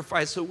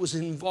sacrifice that was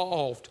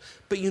involved.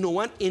 But you know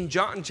what? In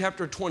John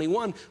chapter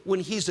 21, when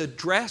he's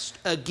addressed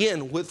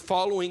again with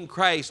following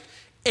Christ,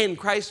 and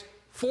Christ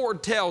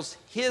foretells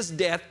his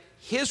death,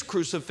 his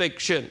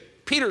crucifixion,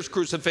 Peter's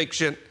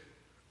crucifixion,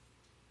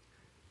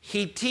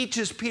 he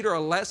teaches Peter a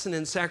lesson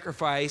in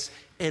sacrifice,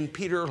 and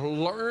Peter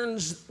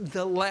learns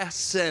the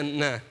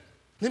lesson.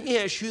 Let me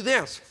ask you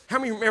this. How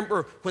many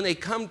remember when they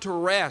come to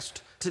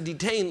arrest, to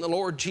detain the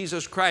Lord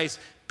Jesus Christ,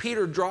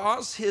 Peter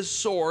draws his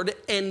sword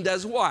and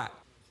does what?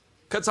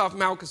 Cuts off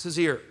Malchus's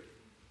ear.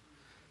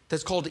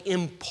 That's called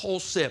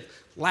impulsive,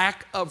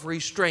 lack of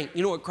restraint.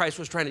 You know what Christ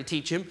was trying to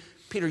teach him?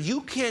 Peter,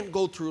 you can't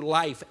go through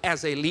life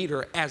as a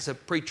leader, as a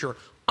preacher,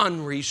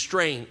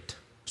 unrestrained.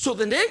 So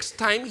the next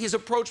time he's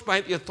approached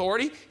by the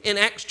authority in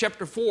Acts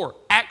chapter 4,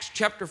 Acts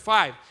chapter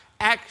 5,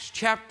 Acts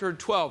chapter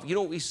 12, you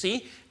know what we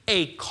see?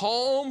 A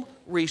calm,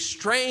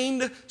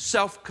 restrained,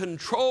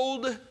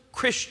 self-controlled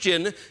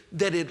Christian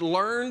that had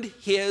learned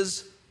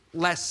his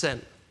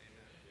lesson.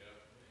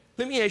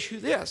 Let me ask you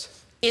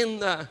this. In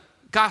the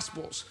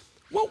Gospels,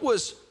 what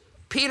was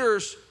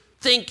Peter's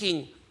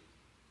thinking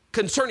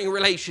concerning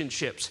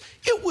relationships?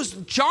 It was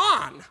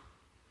John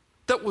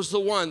that was the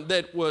one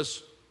that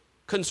was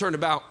concerned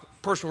about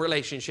personal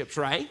relationships,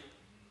 right?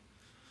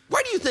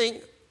 Why do you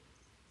think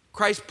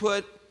Christ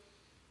put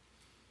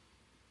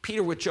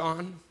Peter with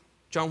John,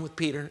 John with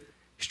Peter?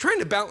 He's trying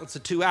to balance the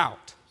two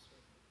out.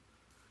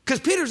 Because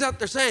Peter's out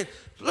there saying,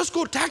 let's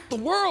go attack the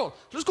world.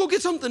 Let's go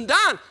get something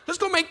done. Let's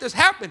go make this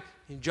happen.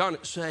 And John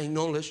is saying,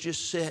 no, let's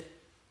just sit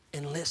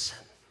and listen.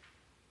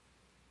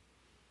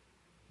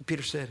 And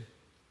Peter said,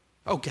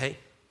 okay,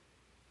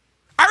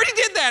 I already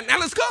did that. Now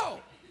let's go.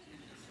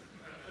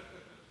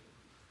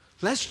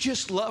 Let's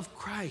just love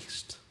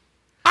Christ.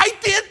 I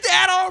did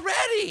that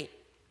already.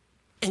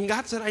 And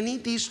God said, I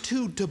need these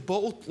two to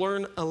both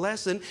learn a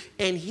lesson.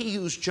 And he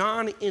used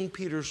John in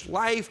Peter's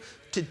life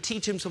to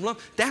teach him some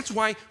love. That's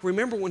why,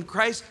 remember when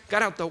Christ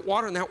got out the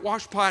water in that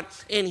wash pot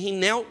and he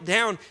knelt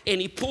down and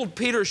he pulled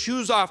Peter's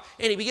shoes off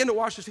and he began to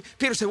wash his feet.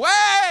 Peter said,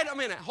 wait a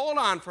minute, hold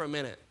on for a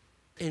minute.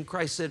 And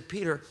Christ said,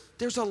 Peter,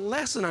 there's a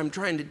lesson I'm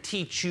trying to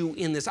teach you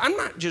in this. I'm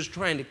not just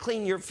trying to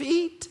clean your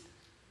feet.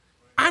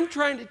 I'm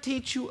trying to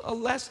teach you a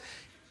lesson.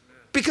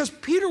 Because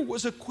Peter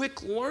was a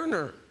quick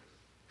learner.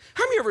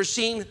 Have you ever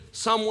seen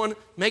someone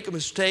make a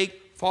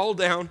mistake, fall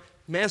down,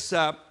 mess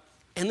up,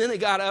 and then they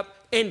got up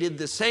and did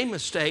the same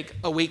mistake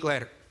a week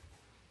later?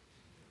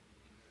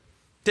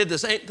 Did the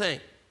same thing.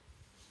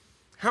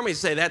 How many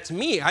say, that's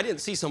me? I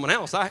didn't see someone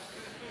else.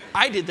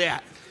 I did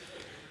that.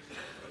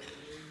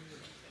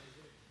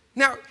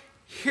 Now,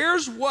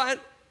 here's what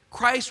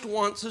Christ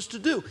wants us to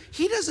do.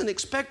 He doesn't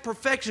expect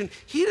perfection.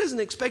 He doesn't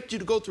expect you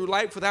to go through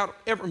life without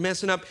ever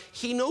messing up.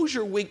 He knows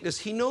your weakness.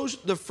 He knows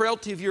the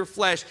frailty of your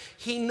flesh.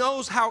 He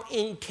knows how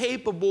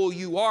incapable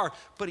you are.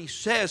 But he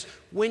says,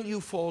 when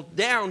you fall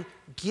down,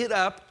 get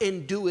up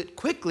and do it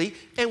quickly.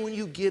 And when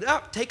you get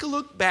up, take a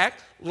look back,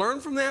 learn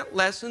from that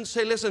lesson,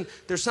 say, listen,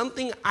 there's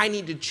something I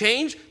need to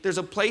change. There's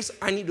a place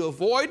I need to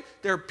avoid.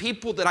 There are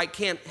people that I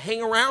can't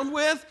hang around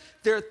with.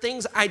 There are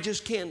things I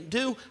just can't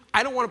do.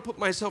 I don't want to put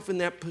myself in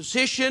that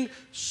position.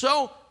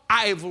 So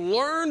I've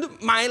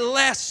learned my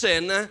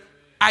lesson.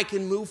 I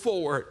can move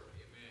forward.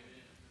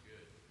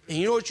 And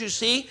you know what you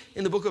see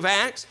in the book of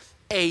Acts?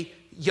 A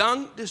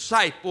young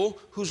disciple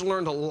who's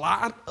learned a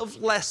lot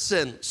of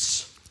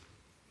lessons.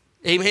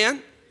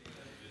 Amen?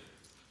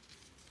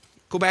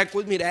 Go back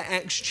with me to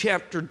Acts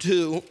chapter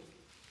 2.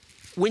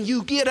 When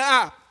you get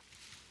up,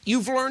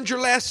 you've learned your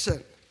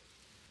lesson.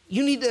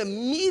 You need to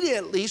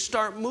immediately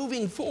start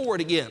moving forward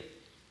again.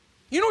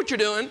 You know what you're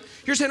doing?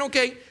 You're saying,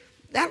 okay,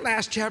 that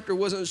last chapter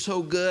wasn't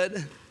so good.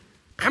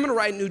 I'm going to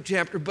write a new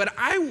chapter, but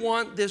I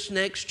want this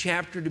next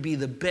chapter to be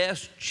the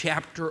best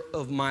chapter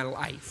of my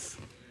life.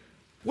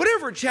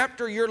 Whatever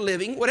chapter you're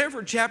living,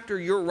 whatever chapter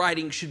you're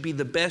writing should be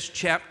the best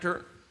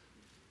chapter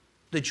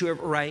that you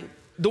ever write.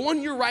 The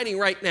one you're writing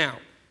right now,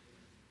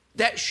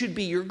 that should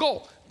be your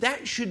goal.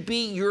 That should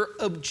be your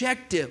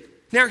objective.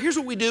 Now, here's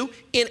what we do.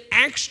 In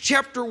Acts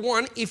chapter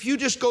 1, if you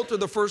just go through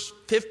the first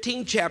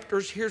 15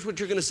 chapters, here's what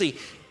you're going to see.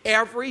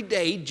 Every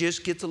day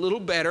just gets a little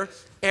better.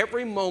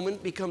 Every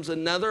moment becomes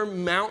another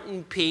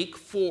mountain peak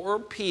for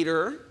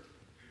Peter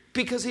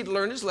because he'd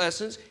learned his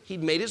lessons.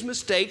 He'd made his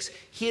mistakes.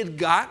 He had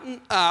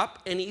gotten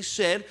up and he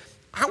said,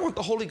 I want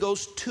the Holy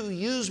Ghost to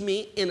use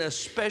me in a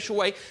special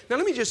way. Now,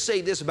 let me just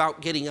say this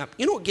about getting up.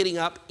 You know what getting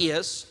up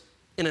is,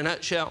 in a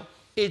nutshell?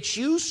 It's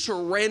you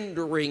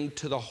surrendering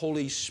to the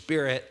Holy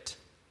Spirit,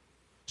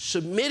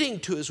 submitting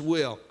to his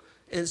will,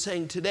 and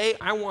saying, today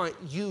I want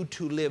you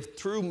to live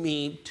through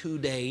me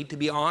today, to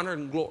be honored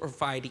and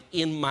glorified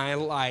in my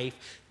life.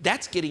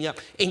 That's getting up.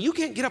 And you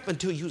can't get up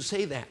until you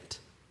say that.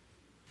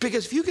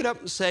 Because if you get up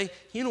and say,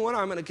 you know what,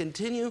 I'm going to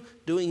continue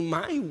doing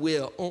my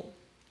will,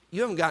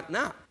 you haven't gotten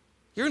up.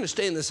 You're going to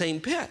stay in the same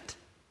pit.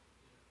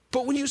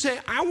 But when you say,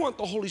 I want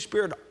the Holy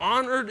Spirit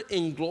honored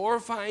and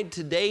glorified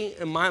today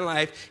in my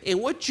life, and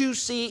what you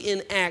see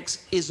in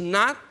Acts is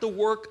not the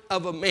work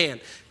of a man.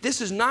 This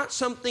is not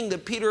something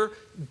that Peter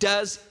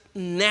does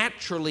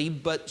naturally,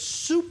 but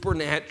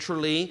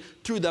supernaturally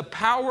through the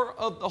power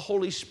of the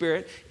Holy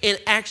Spirit. In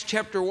Acts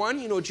chapter 1,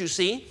 you know what you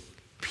see?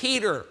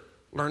 Peter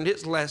learned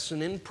his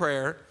lesson in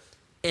prayer,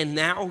 and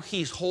now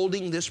he's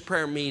holding this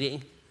prayer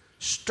meeting,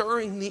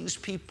 stirring these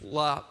people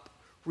up,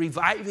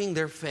 reviving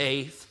their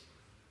faith,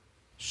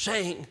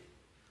 saying,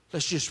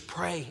 let's just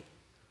pray.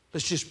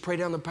 Let's just pray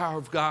down the power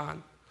of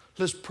God.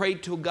 Let's pray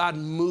till God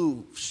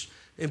moves.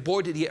 And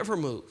boy, did he ever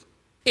move.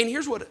 And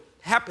here's what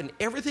happened.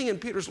 Everything in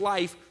Peter's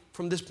life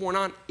from this point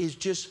on is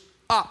just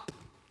up.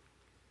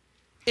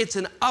 It's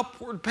an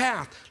upward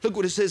path. Look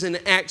what it says in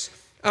Acts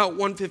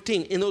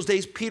 1:15. In those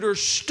days, Peter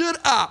stood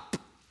up,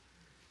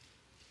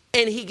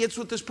 and he gets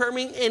with this prayer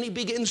meeting, and he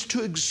begins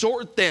to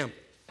exhort them.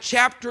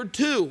 Chapter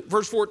 2,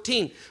 verse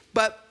 14.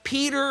 But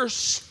Peter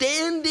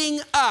standing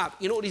up,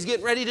 you know what he's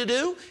getting ready to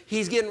do?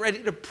 He's getting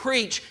ready to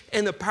preach,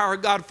 and the power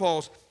of God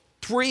falls.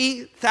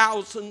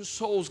 3,000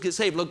 souls get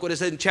saved. Look what it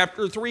says in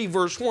chapter 3,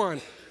 verse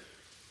 1.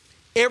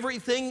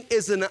 Everything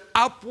is in an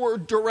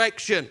upward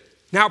direction.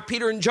 Now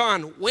Peter and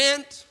John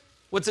went,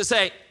 what's it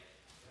say?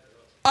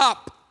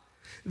 Up.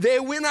 They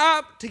went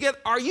up together.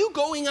 Are you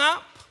going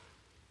up?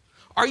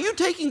 Are you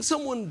taking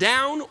someone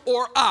down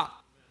or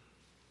up?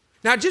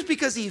 Now, just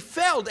because he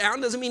fell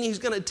down doesn't mean he's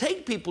going to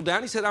take people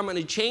down. He said, I'm going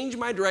to change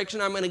my direction.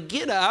 I'm going to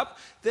get up.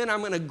 Then I'm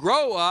going to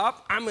grow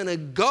up. I'm going to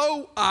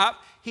go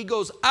up. He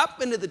goes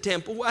up into the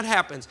temple. What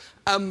happens?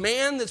 A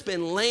man that's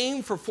been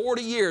lame for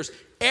 40 years.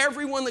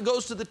 Everyone that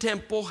goes to the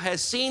temple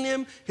has seen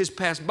him, has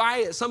passed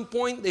by. At some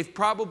point, they've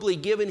probably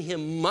given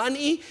him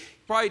money,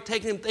 probably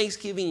taken him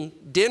Thanksgiving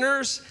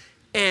dinners,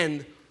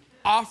 and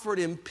offered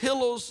him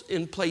pillows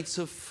and plates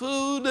of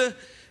food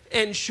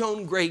and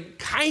shown great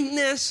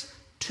kindness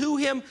to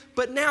him.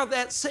 But now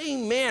that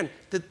same man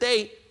that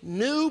they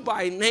knew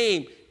by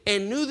name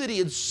and knew that he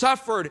had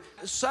suffered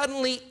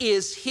suddenly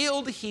is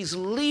healed. He's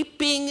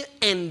leaping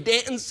and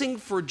dancing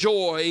for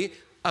joy.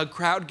 A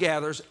crowd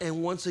gathers,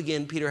 and once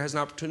again Peter has an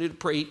opportunity to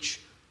preach.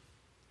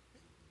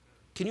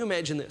 Can you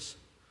imagine this?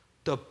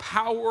 The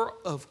power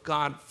of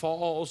God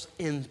falls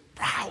in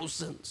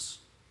thousands.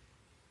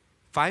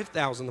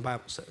 5,000, the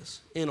Bible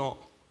says, in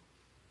all,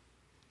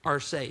 are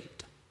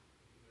saved.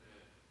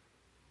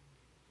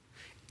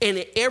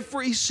 And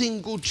every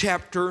single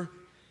chapter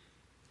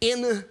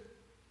in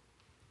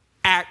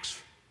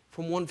Acts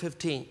from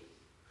 1:15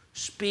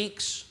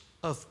 speaks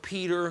of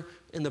Peter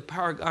and the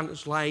power of God in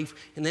his life.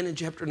 And then in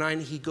chapter 9,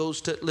 he goes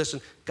to,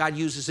 listen, God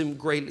uses him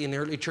greatly in the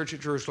early church of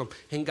Jerusalem.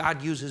 And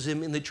God uses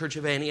him in the church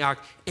of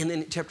Antioch. And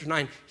then in chapter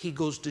 9, he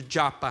goes to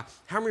Joppa.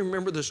 How many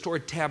remember the story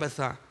of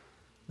Tabitha?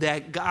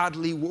 That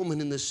godly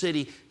woman in the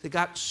city that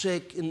got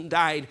sick and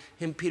died.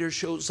 And Peter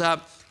shows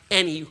up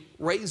and he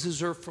raises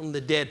her from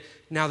the dead.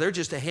 Now, there are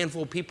just a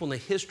handful of people in the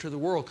history of the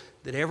world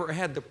that ever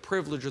had the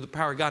privilege or the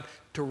power of God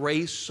to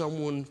raise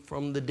someone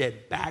from the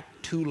dead back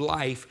to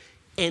life.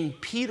 And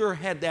Peter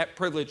had that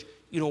privilege.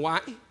 You know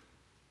why?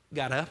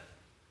 Got up.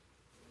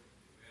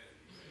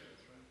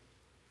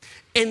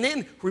 And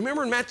then,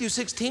 remember in Matthew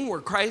 16 where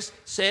Christ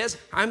says,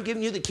 I'm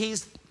giving you the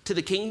keys to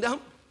the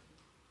kingdom?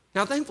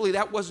 Now, thankfully,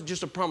 that wasn't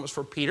just a promise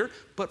for Peter,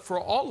 but for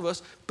all of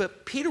us.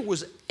 But Peter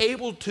was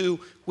able to,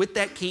 with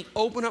that key,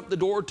 open up the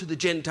door to the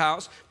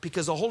Gentiles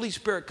because the Holy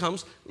Spirit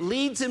comes,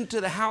 leads him to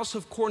the house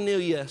of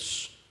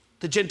Cornelius,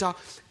 the Gentile.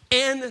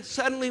 And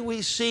suddenly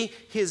we see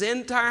his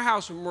entire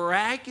house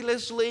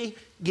miraculously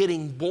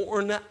getting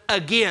born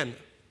again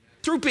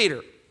through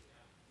Peter.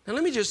 Now,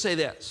 let me just say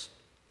this.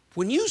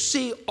 When you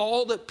see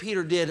all that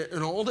Peter did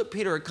and all that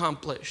Peter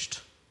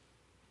accomplished,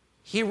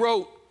 he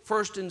wrote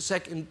 1st and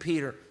 2nd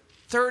Peter,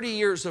 30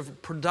 years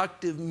of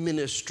productive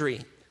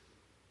ministry.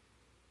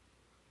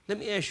 Let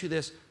me ask you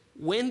this.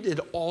 When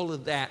did all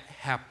of that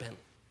happen?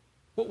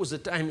 What was the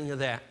timing of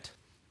that?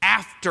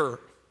 After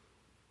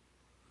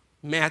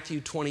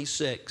Matthew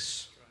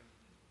 26.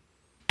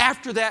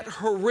 After that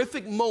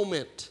horrific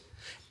moment,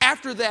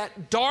 after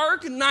that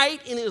dark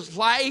night in his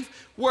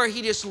life where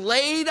he just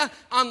laid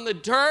on the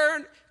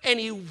dirt and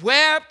he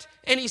wept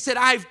and he said,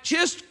 I've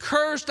just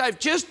cursed, I've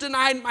just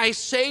denied my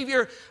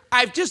Savior,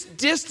 I've just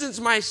distanced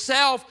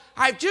myself,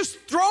 I've just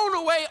thrown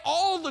away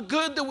all the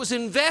good that was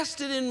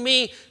invested in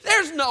me.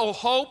 There's no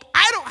hope.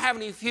 I don't have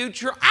any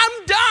future.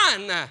 I'm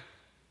done.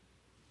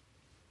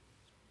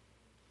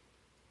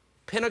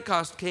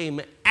 Pentecost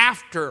came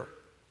after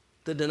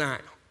the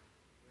denial.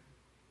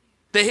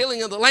 The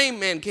healing of the lame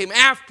man came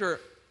after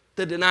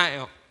the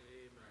denial.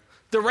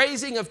 The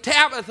raising of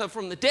Tabitha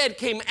from the dead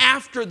came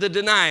after the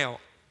denial.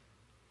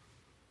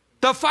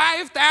 The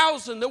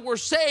 5,000 that were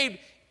saved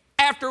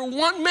after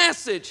one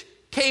message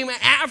came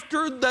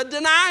after the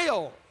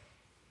denial.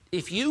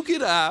 If you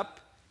get up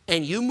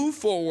and you move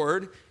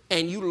forward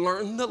and you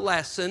learn the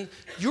lesson,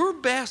 your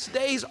best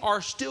days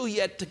are still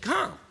yet to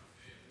come.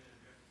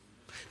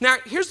 Now,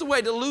 here's the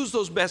way to lose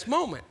those best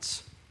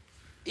moments.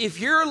 If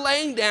you're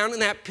laying down in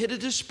that pit of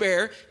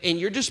despair and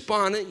you're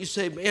despondent, you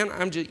say, man,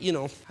 I'm just,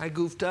 I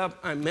goofed up,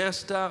 I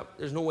messed up,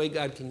 there's no way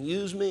God can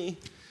use me.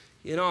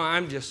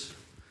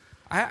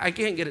 I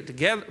can't get it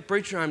together.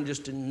 Preacher, I'm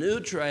just a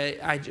neutral.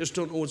 I just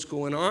don't know what's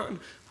going on.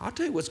 I'll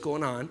tell you what's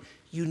going on.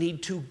 You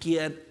need to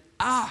get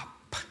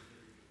up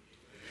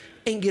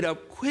and get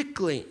up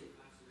quickly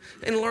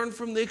and learn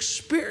from the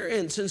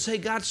experience and say,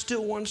 God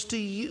still wants to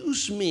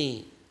use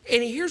me.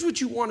 And here's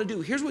what you want to do.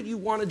 Here's what you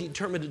want to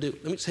determine to do.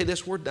 Let me say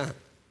this, we're done.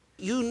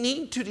 You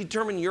need to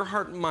determine in your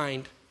heart and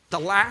mind, the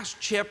last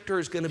chapter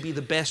is going to be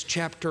the best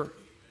chapter.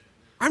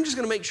 I'm just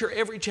going to make sure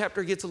every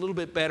chapter gets a little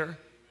bit better.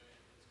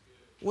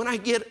 When I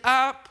get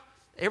up,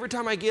 every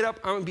time I get up,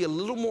 I'm going to be a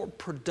little more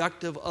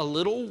productive, a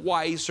little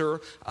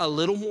wiser, a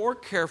little more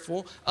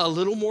careful, a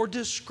little more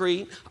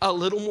discreet, a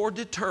little more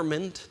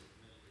determined.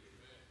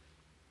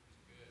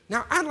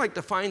 Now, I'd like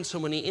to find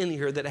somebody in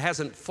here that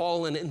hasn't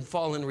fallen and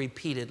fallen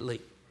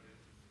repeatedly.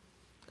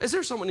 Is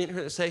there someone in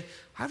here that say,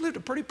 I've lived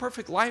a pretty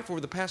perfect life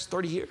over the past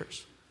 30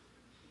 years?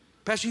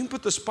 Pastor, you can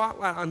put the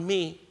spotlight on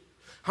me.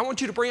 I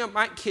want you to bring up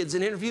my kids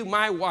and interview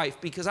my wife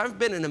because I've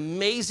been an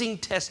amazing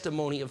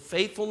testimony of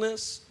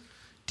faithfulness,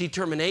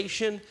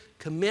 determination,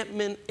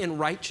 commitment, and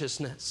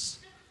righteousness.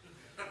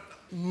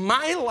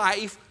 My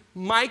life,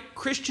 my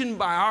Christian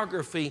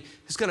biography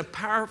is going to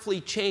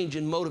powerfully change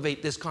and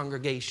motivate this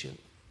congregation.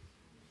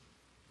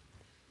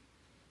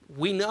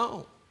 We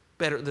know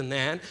better than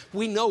that.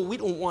 We know we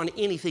don't want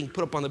anything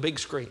put up on the big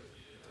screen.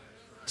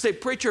 Say,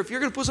 preacher, if you're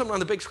going to put something on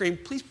the big screen,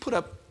 please put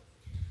up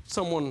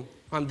someone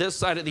on this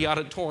side of the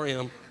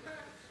auditorium.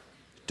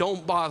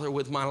 Don't bother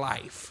with my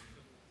life.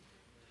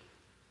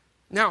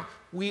 Now,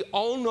 we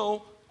all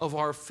know of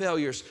our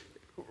failures.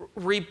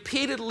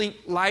 Repeatedly,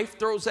 life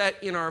throws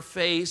that in our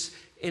face,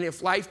 and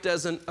if life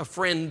doesn't, a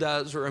friend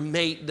does, or a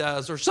mate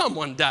does, or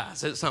someone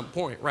does at some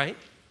point, right?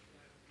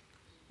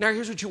 Now,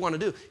 here's what you want to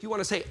do. You want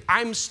to say,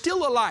 I'm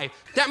still alive.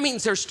 That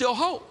means there's still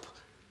hope.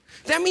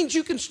 That means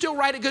you can still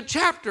write a good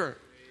chapter.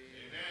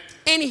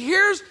 And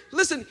here's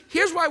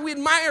why we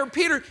admire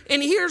Peter,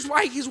 and here's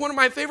why he's one of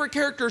my favorite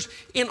characters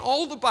in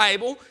all the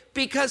Bible,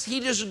 because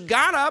he just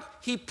got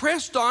up, he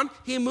pressed on,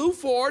 he moved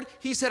forward,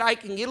 he said, I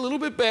can get a little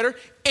bit better,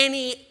 and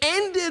he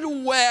ended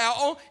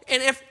well.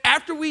 And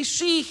after we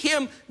see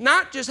him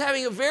not just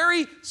having a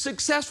very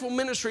successful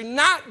ministry,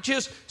 not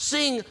just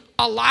seeing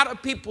a lot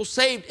of people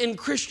saved and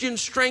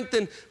Christians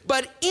strengthened,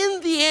 but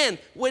in the end,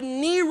 when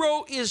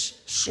Nero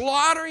is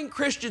slaughtering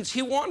Christians,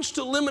 he wants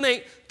to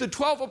eliminate the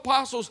 12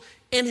 apostles.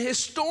 And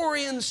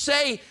historians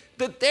say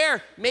that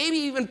there, maybe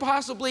even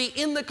possibly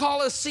in the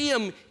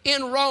Colosseum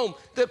in Rome,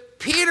 that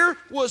Peter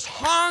was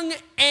hung,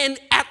 and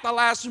at the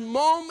last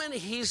moment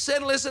he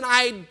said, listen,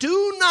 I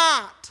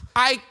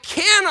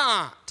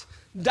cannot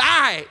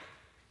die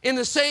in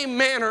the same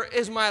manner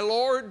as my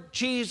Lord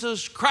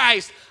Jesus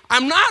Christ.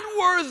 I'm not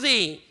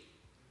worthy.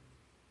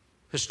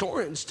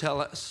 Historians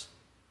tell us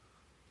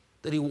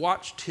that he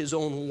watched his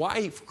own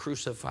wife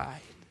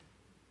crucified.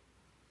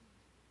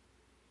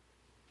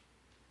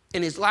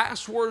 And his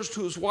last words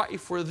to his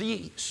wife were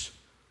these: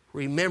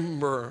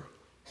 remember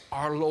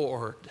our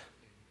Lord.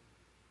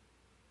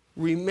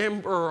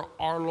 Remember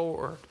our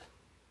Lord.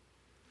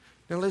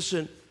 Now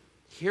listen,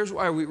 here's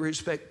why we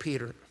respect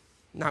Peter.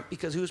 Not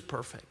because he was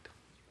perfect.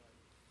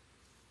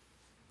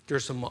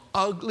 There's some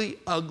ugly,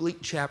 ugly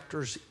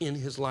chapters in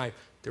his life.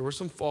 There were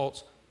some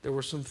faults. There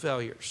were some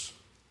failures.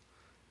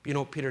 You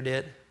know what Peter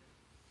did?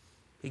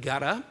 He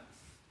got up.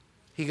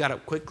 He got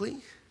up quickly.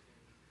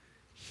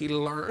 He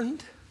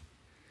learned.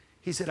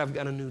 He said, I've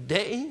got a new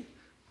day.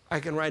 I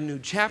can write a new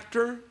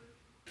chapter.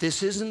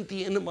 This isn't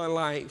the end of my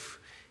life,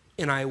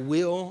 and I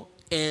will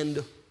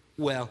end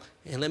well.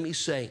 And let me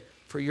say,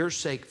 for your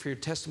sake, for your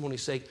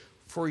testimony's sake,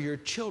 for your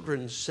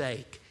children's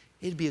sake,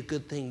 it'd be a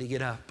good thing to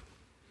get up.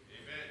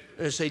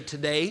 Amen. And say,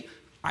 today,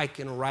 I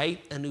can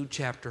write a new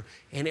chapter.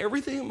 And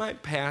everything in my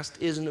past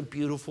isn't a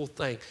beautiful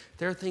thing.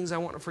 There are things I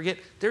want to forget.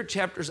 There are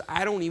chapters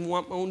I don't even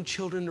want my own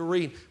children to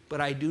read.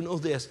 But I do know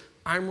this.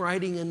 I'm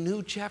writing a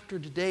new chapter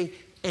today,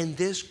 and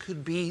this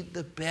could be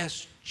the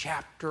best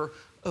chapter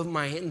of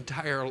my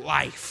entire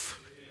life.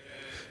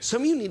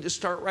 Some of you need to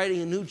start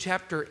writing a new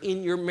chapter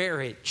in your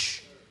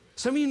marriage.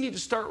 Some of you need to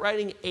start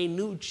writing a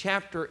new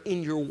chapter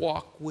in your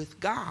walk with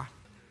God.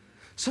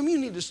 Some of you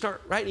need to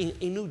start writing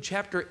a new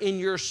chapter in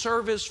your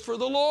service for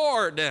the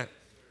Lord.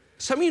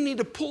 Some of you need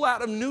to pull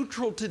out of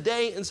neutral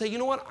today and say, you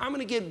know what, I'm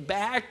going to get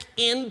back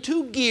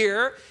into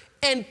gear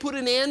and put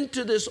an end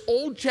to this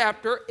old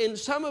chapter. And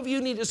some of you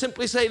need to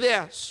simply say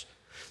this: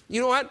 you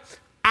know what,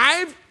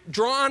 I've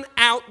drawn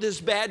out this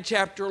bad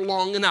chapter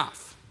long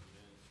enough.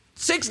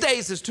 6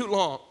 days is too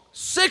long.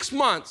 6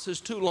 months is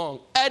too long.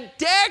 A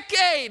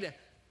decade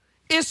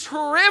is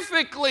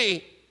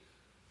horrifically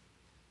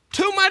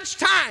too much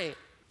time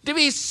to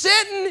be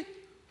sitting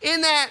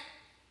in that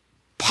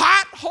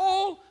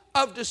pothole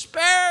of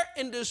despair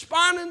and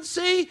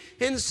despondency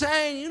and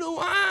saying, you know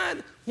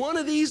what, one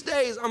of these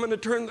days I'm going to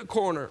turn the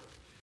corner.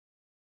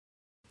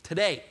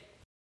 Today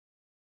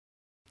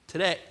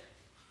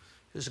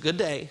is a good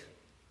day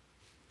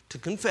to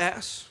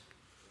confess,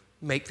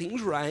 make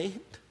things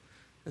right,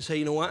 and say,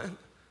 you know what,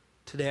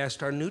 today I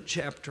start a new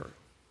chapter.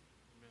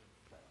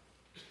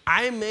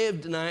 I may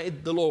have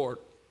denied the Lord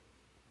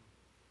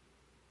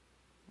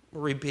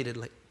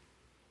repeatedly,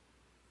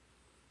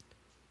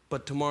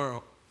 but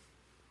tomorrow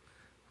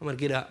I'm going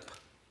to get up,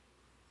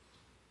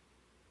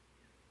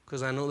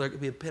 because I know there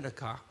could be a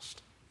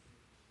Pentecost.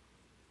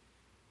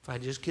 If I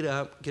just get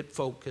up, get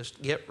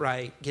focused, get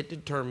right, get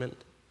determined,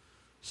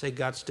 say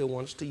God still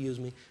wants to use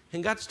me,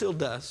 and God still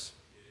does.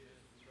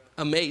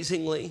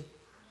 Amazingly,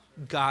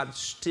 God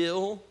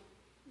still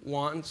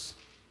wants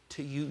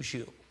to use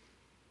you.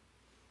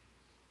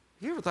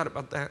 You ever thought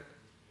about that?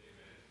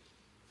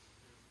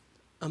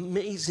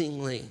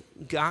 amazingly,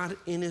 God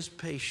in his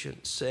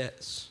patience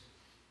says,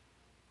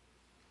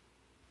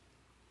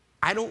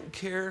 I don't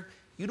care.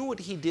 You know what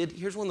he did?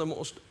 Here's one of the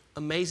most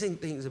amazing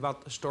things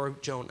about the story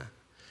of Jonah.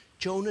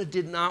 Jonah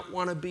did not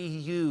want to be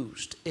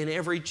used. In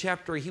every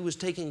chapter, he was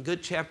taking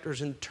good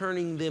chapters and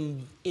turning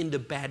them into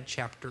bad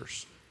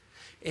chapters.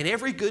 In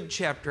every good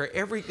chapter,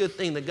 every good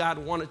thing that God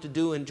wanted to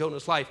do in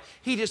Jonah's life,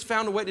 he just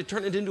found a way to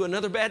turn it into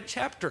another bad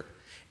chapter.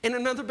 And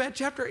another bad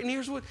chapter. And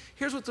here's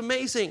what's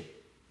amazing.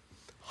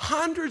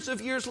 Hundreds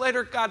of years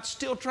later, God's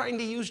still trying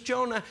to use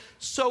Jonah,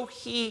 so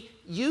he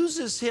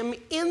uses him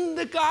in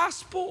the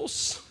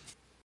Gospels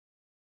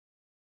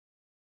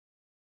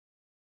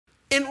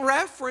in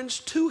reference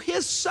to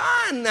his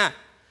son.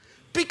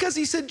 Because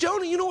he said,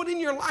 Jonah, you know what, in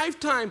your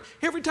lifetime,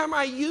 every time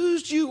I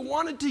used you,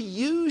 wanted to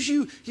use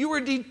you, you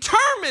were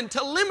determined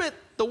to limit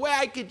the way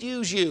I could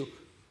use you.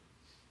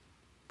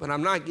 But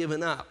I'm not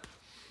giving up.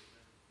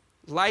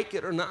 Like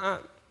it or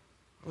not,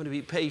 I'm going to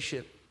be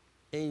patient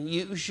and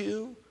use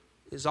you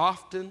as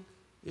often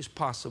as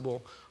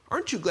possible.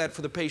 Aren't you glad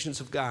for the patience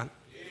of God?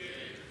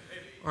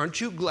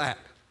 Aren't you glad?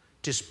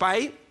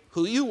 Despite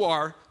who you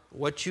are,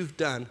 what you've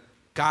done,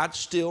 God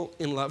still,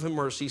 in love and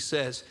mercy,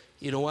 says,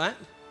 you know what?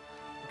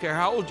 I don't care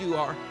how old you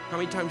are, how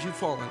many times you've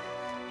fallen,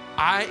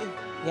 I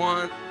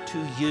want to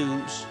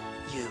use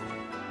you.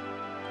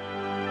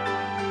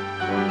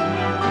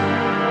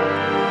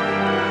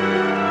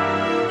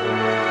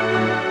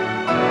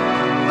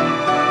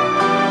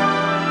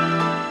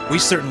 We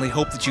certainly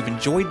hope that you've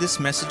enjoyed this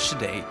message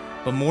today,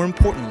 but more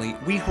importantly,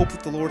 we hope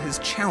that the Lord has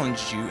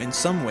challenged you in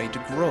some way to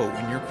grow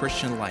in your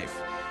Christian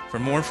life. For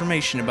more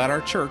information about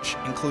our church,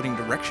 including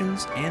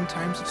directions and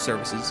times of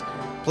services,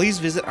 please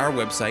visit our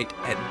website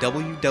at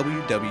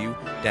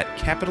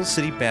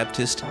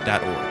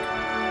www.capitalcitybaptist.org.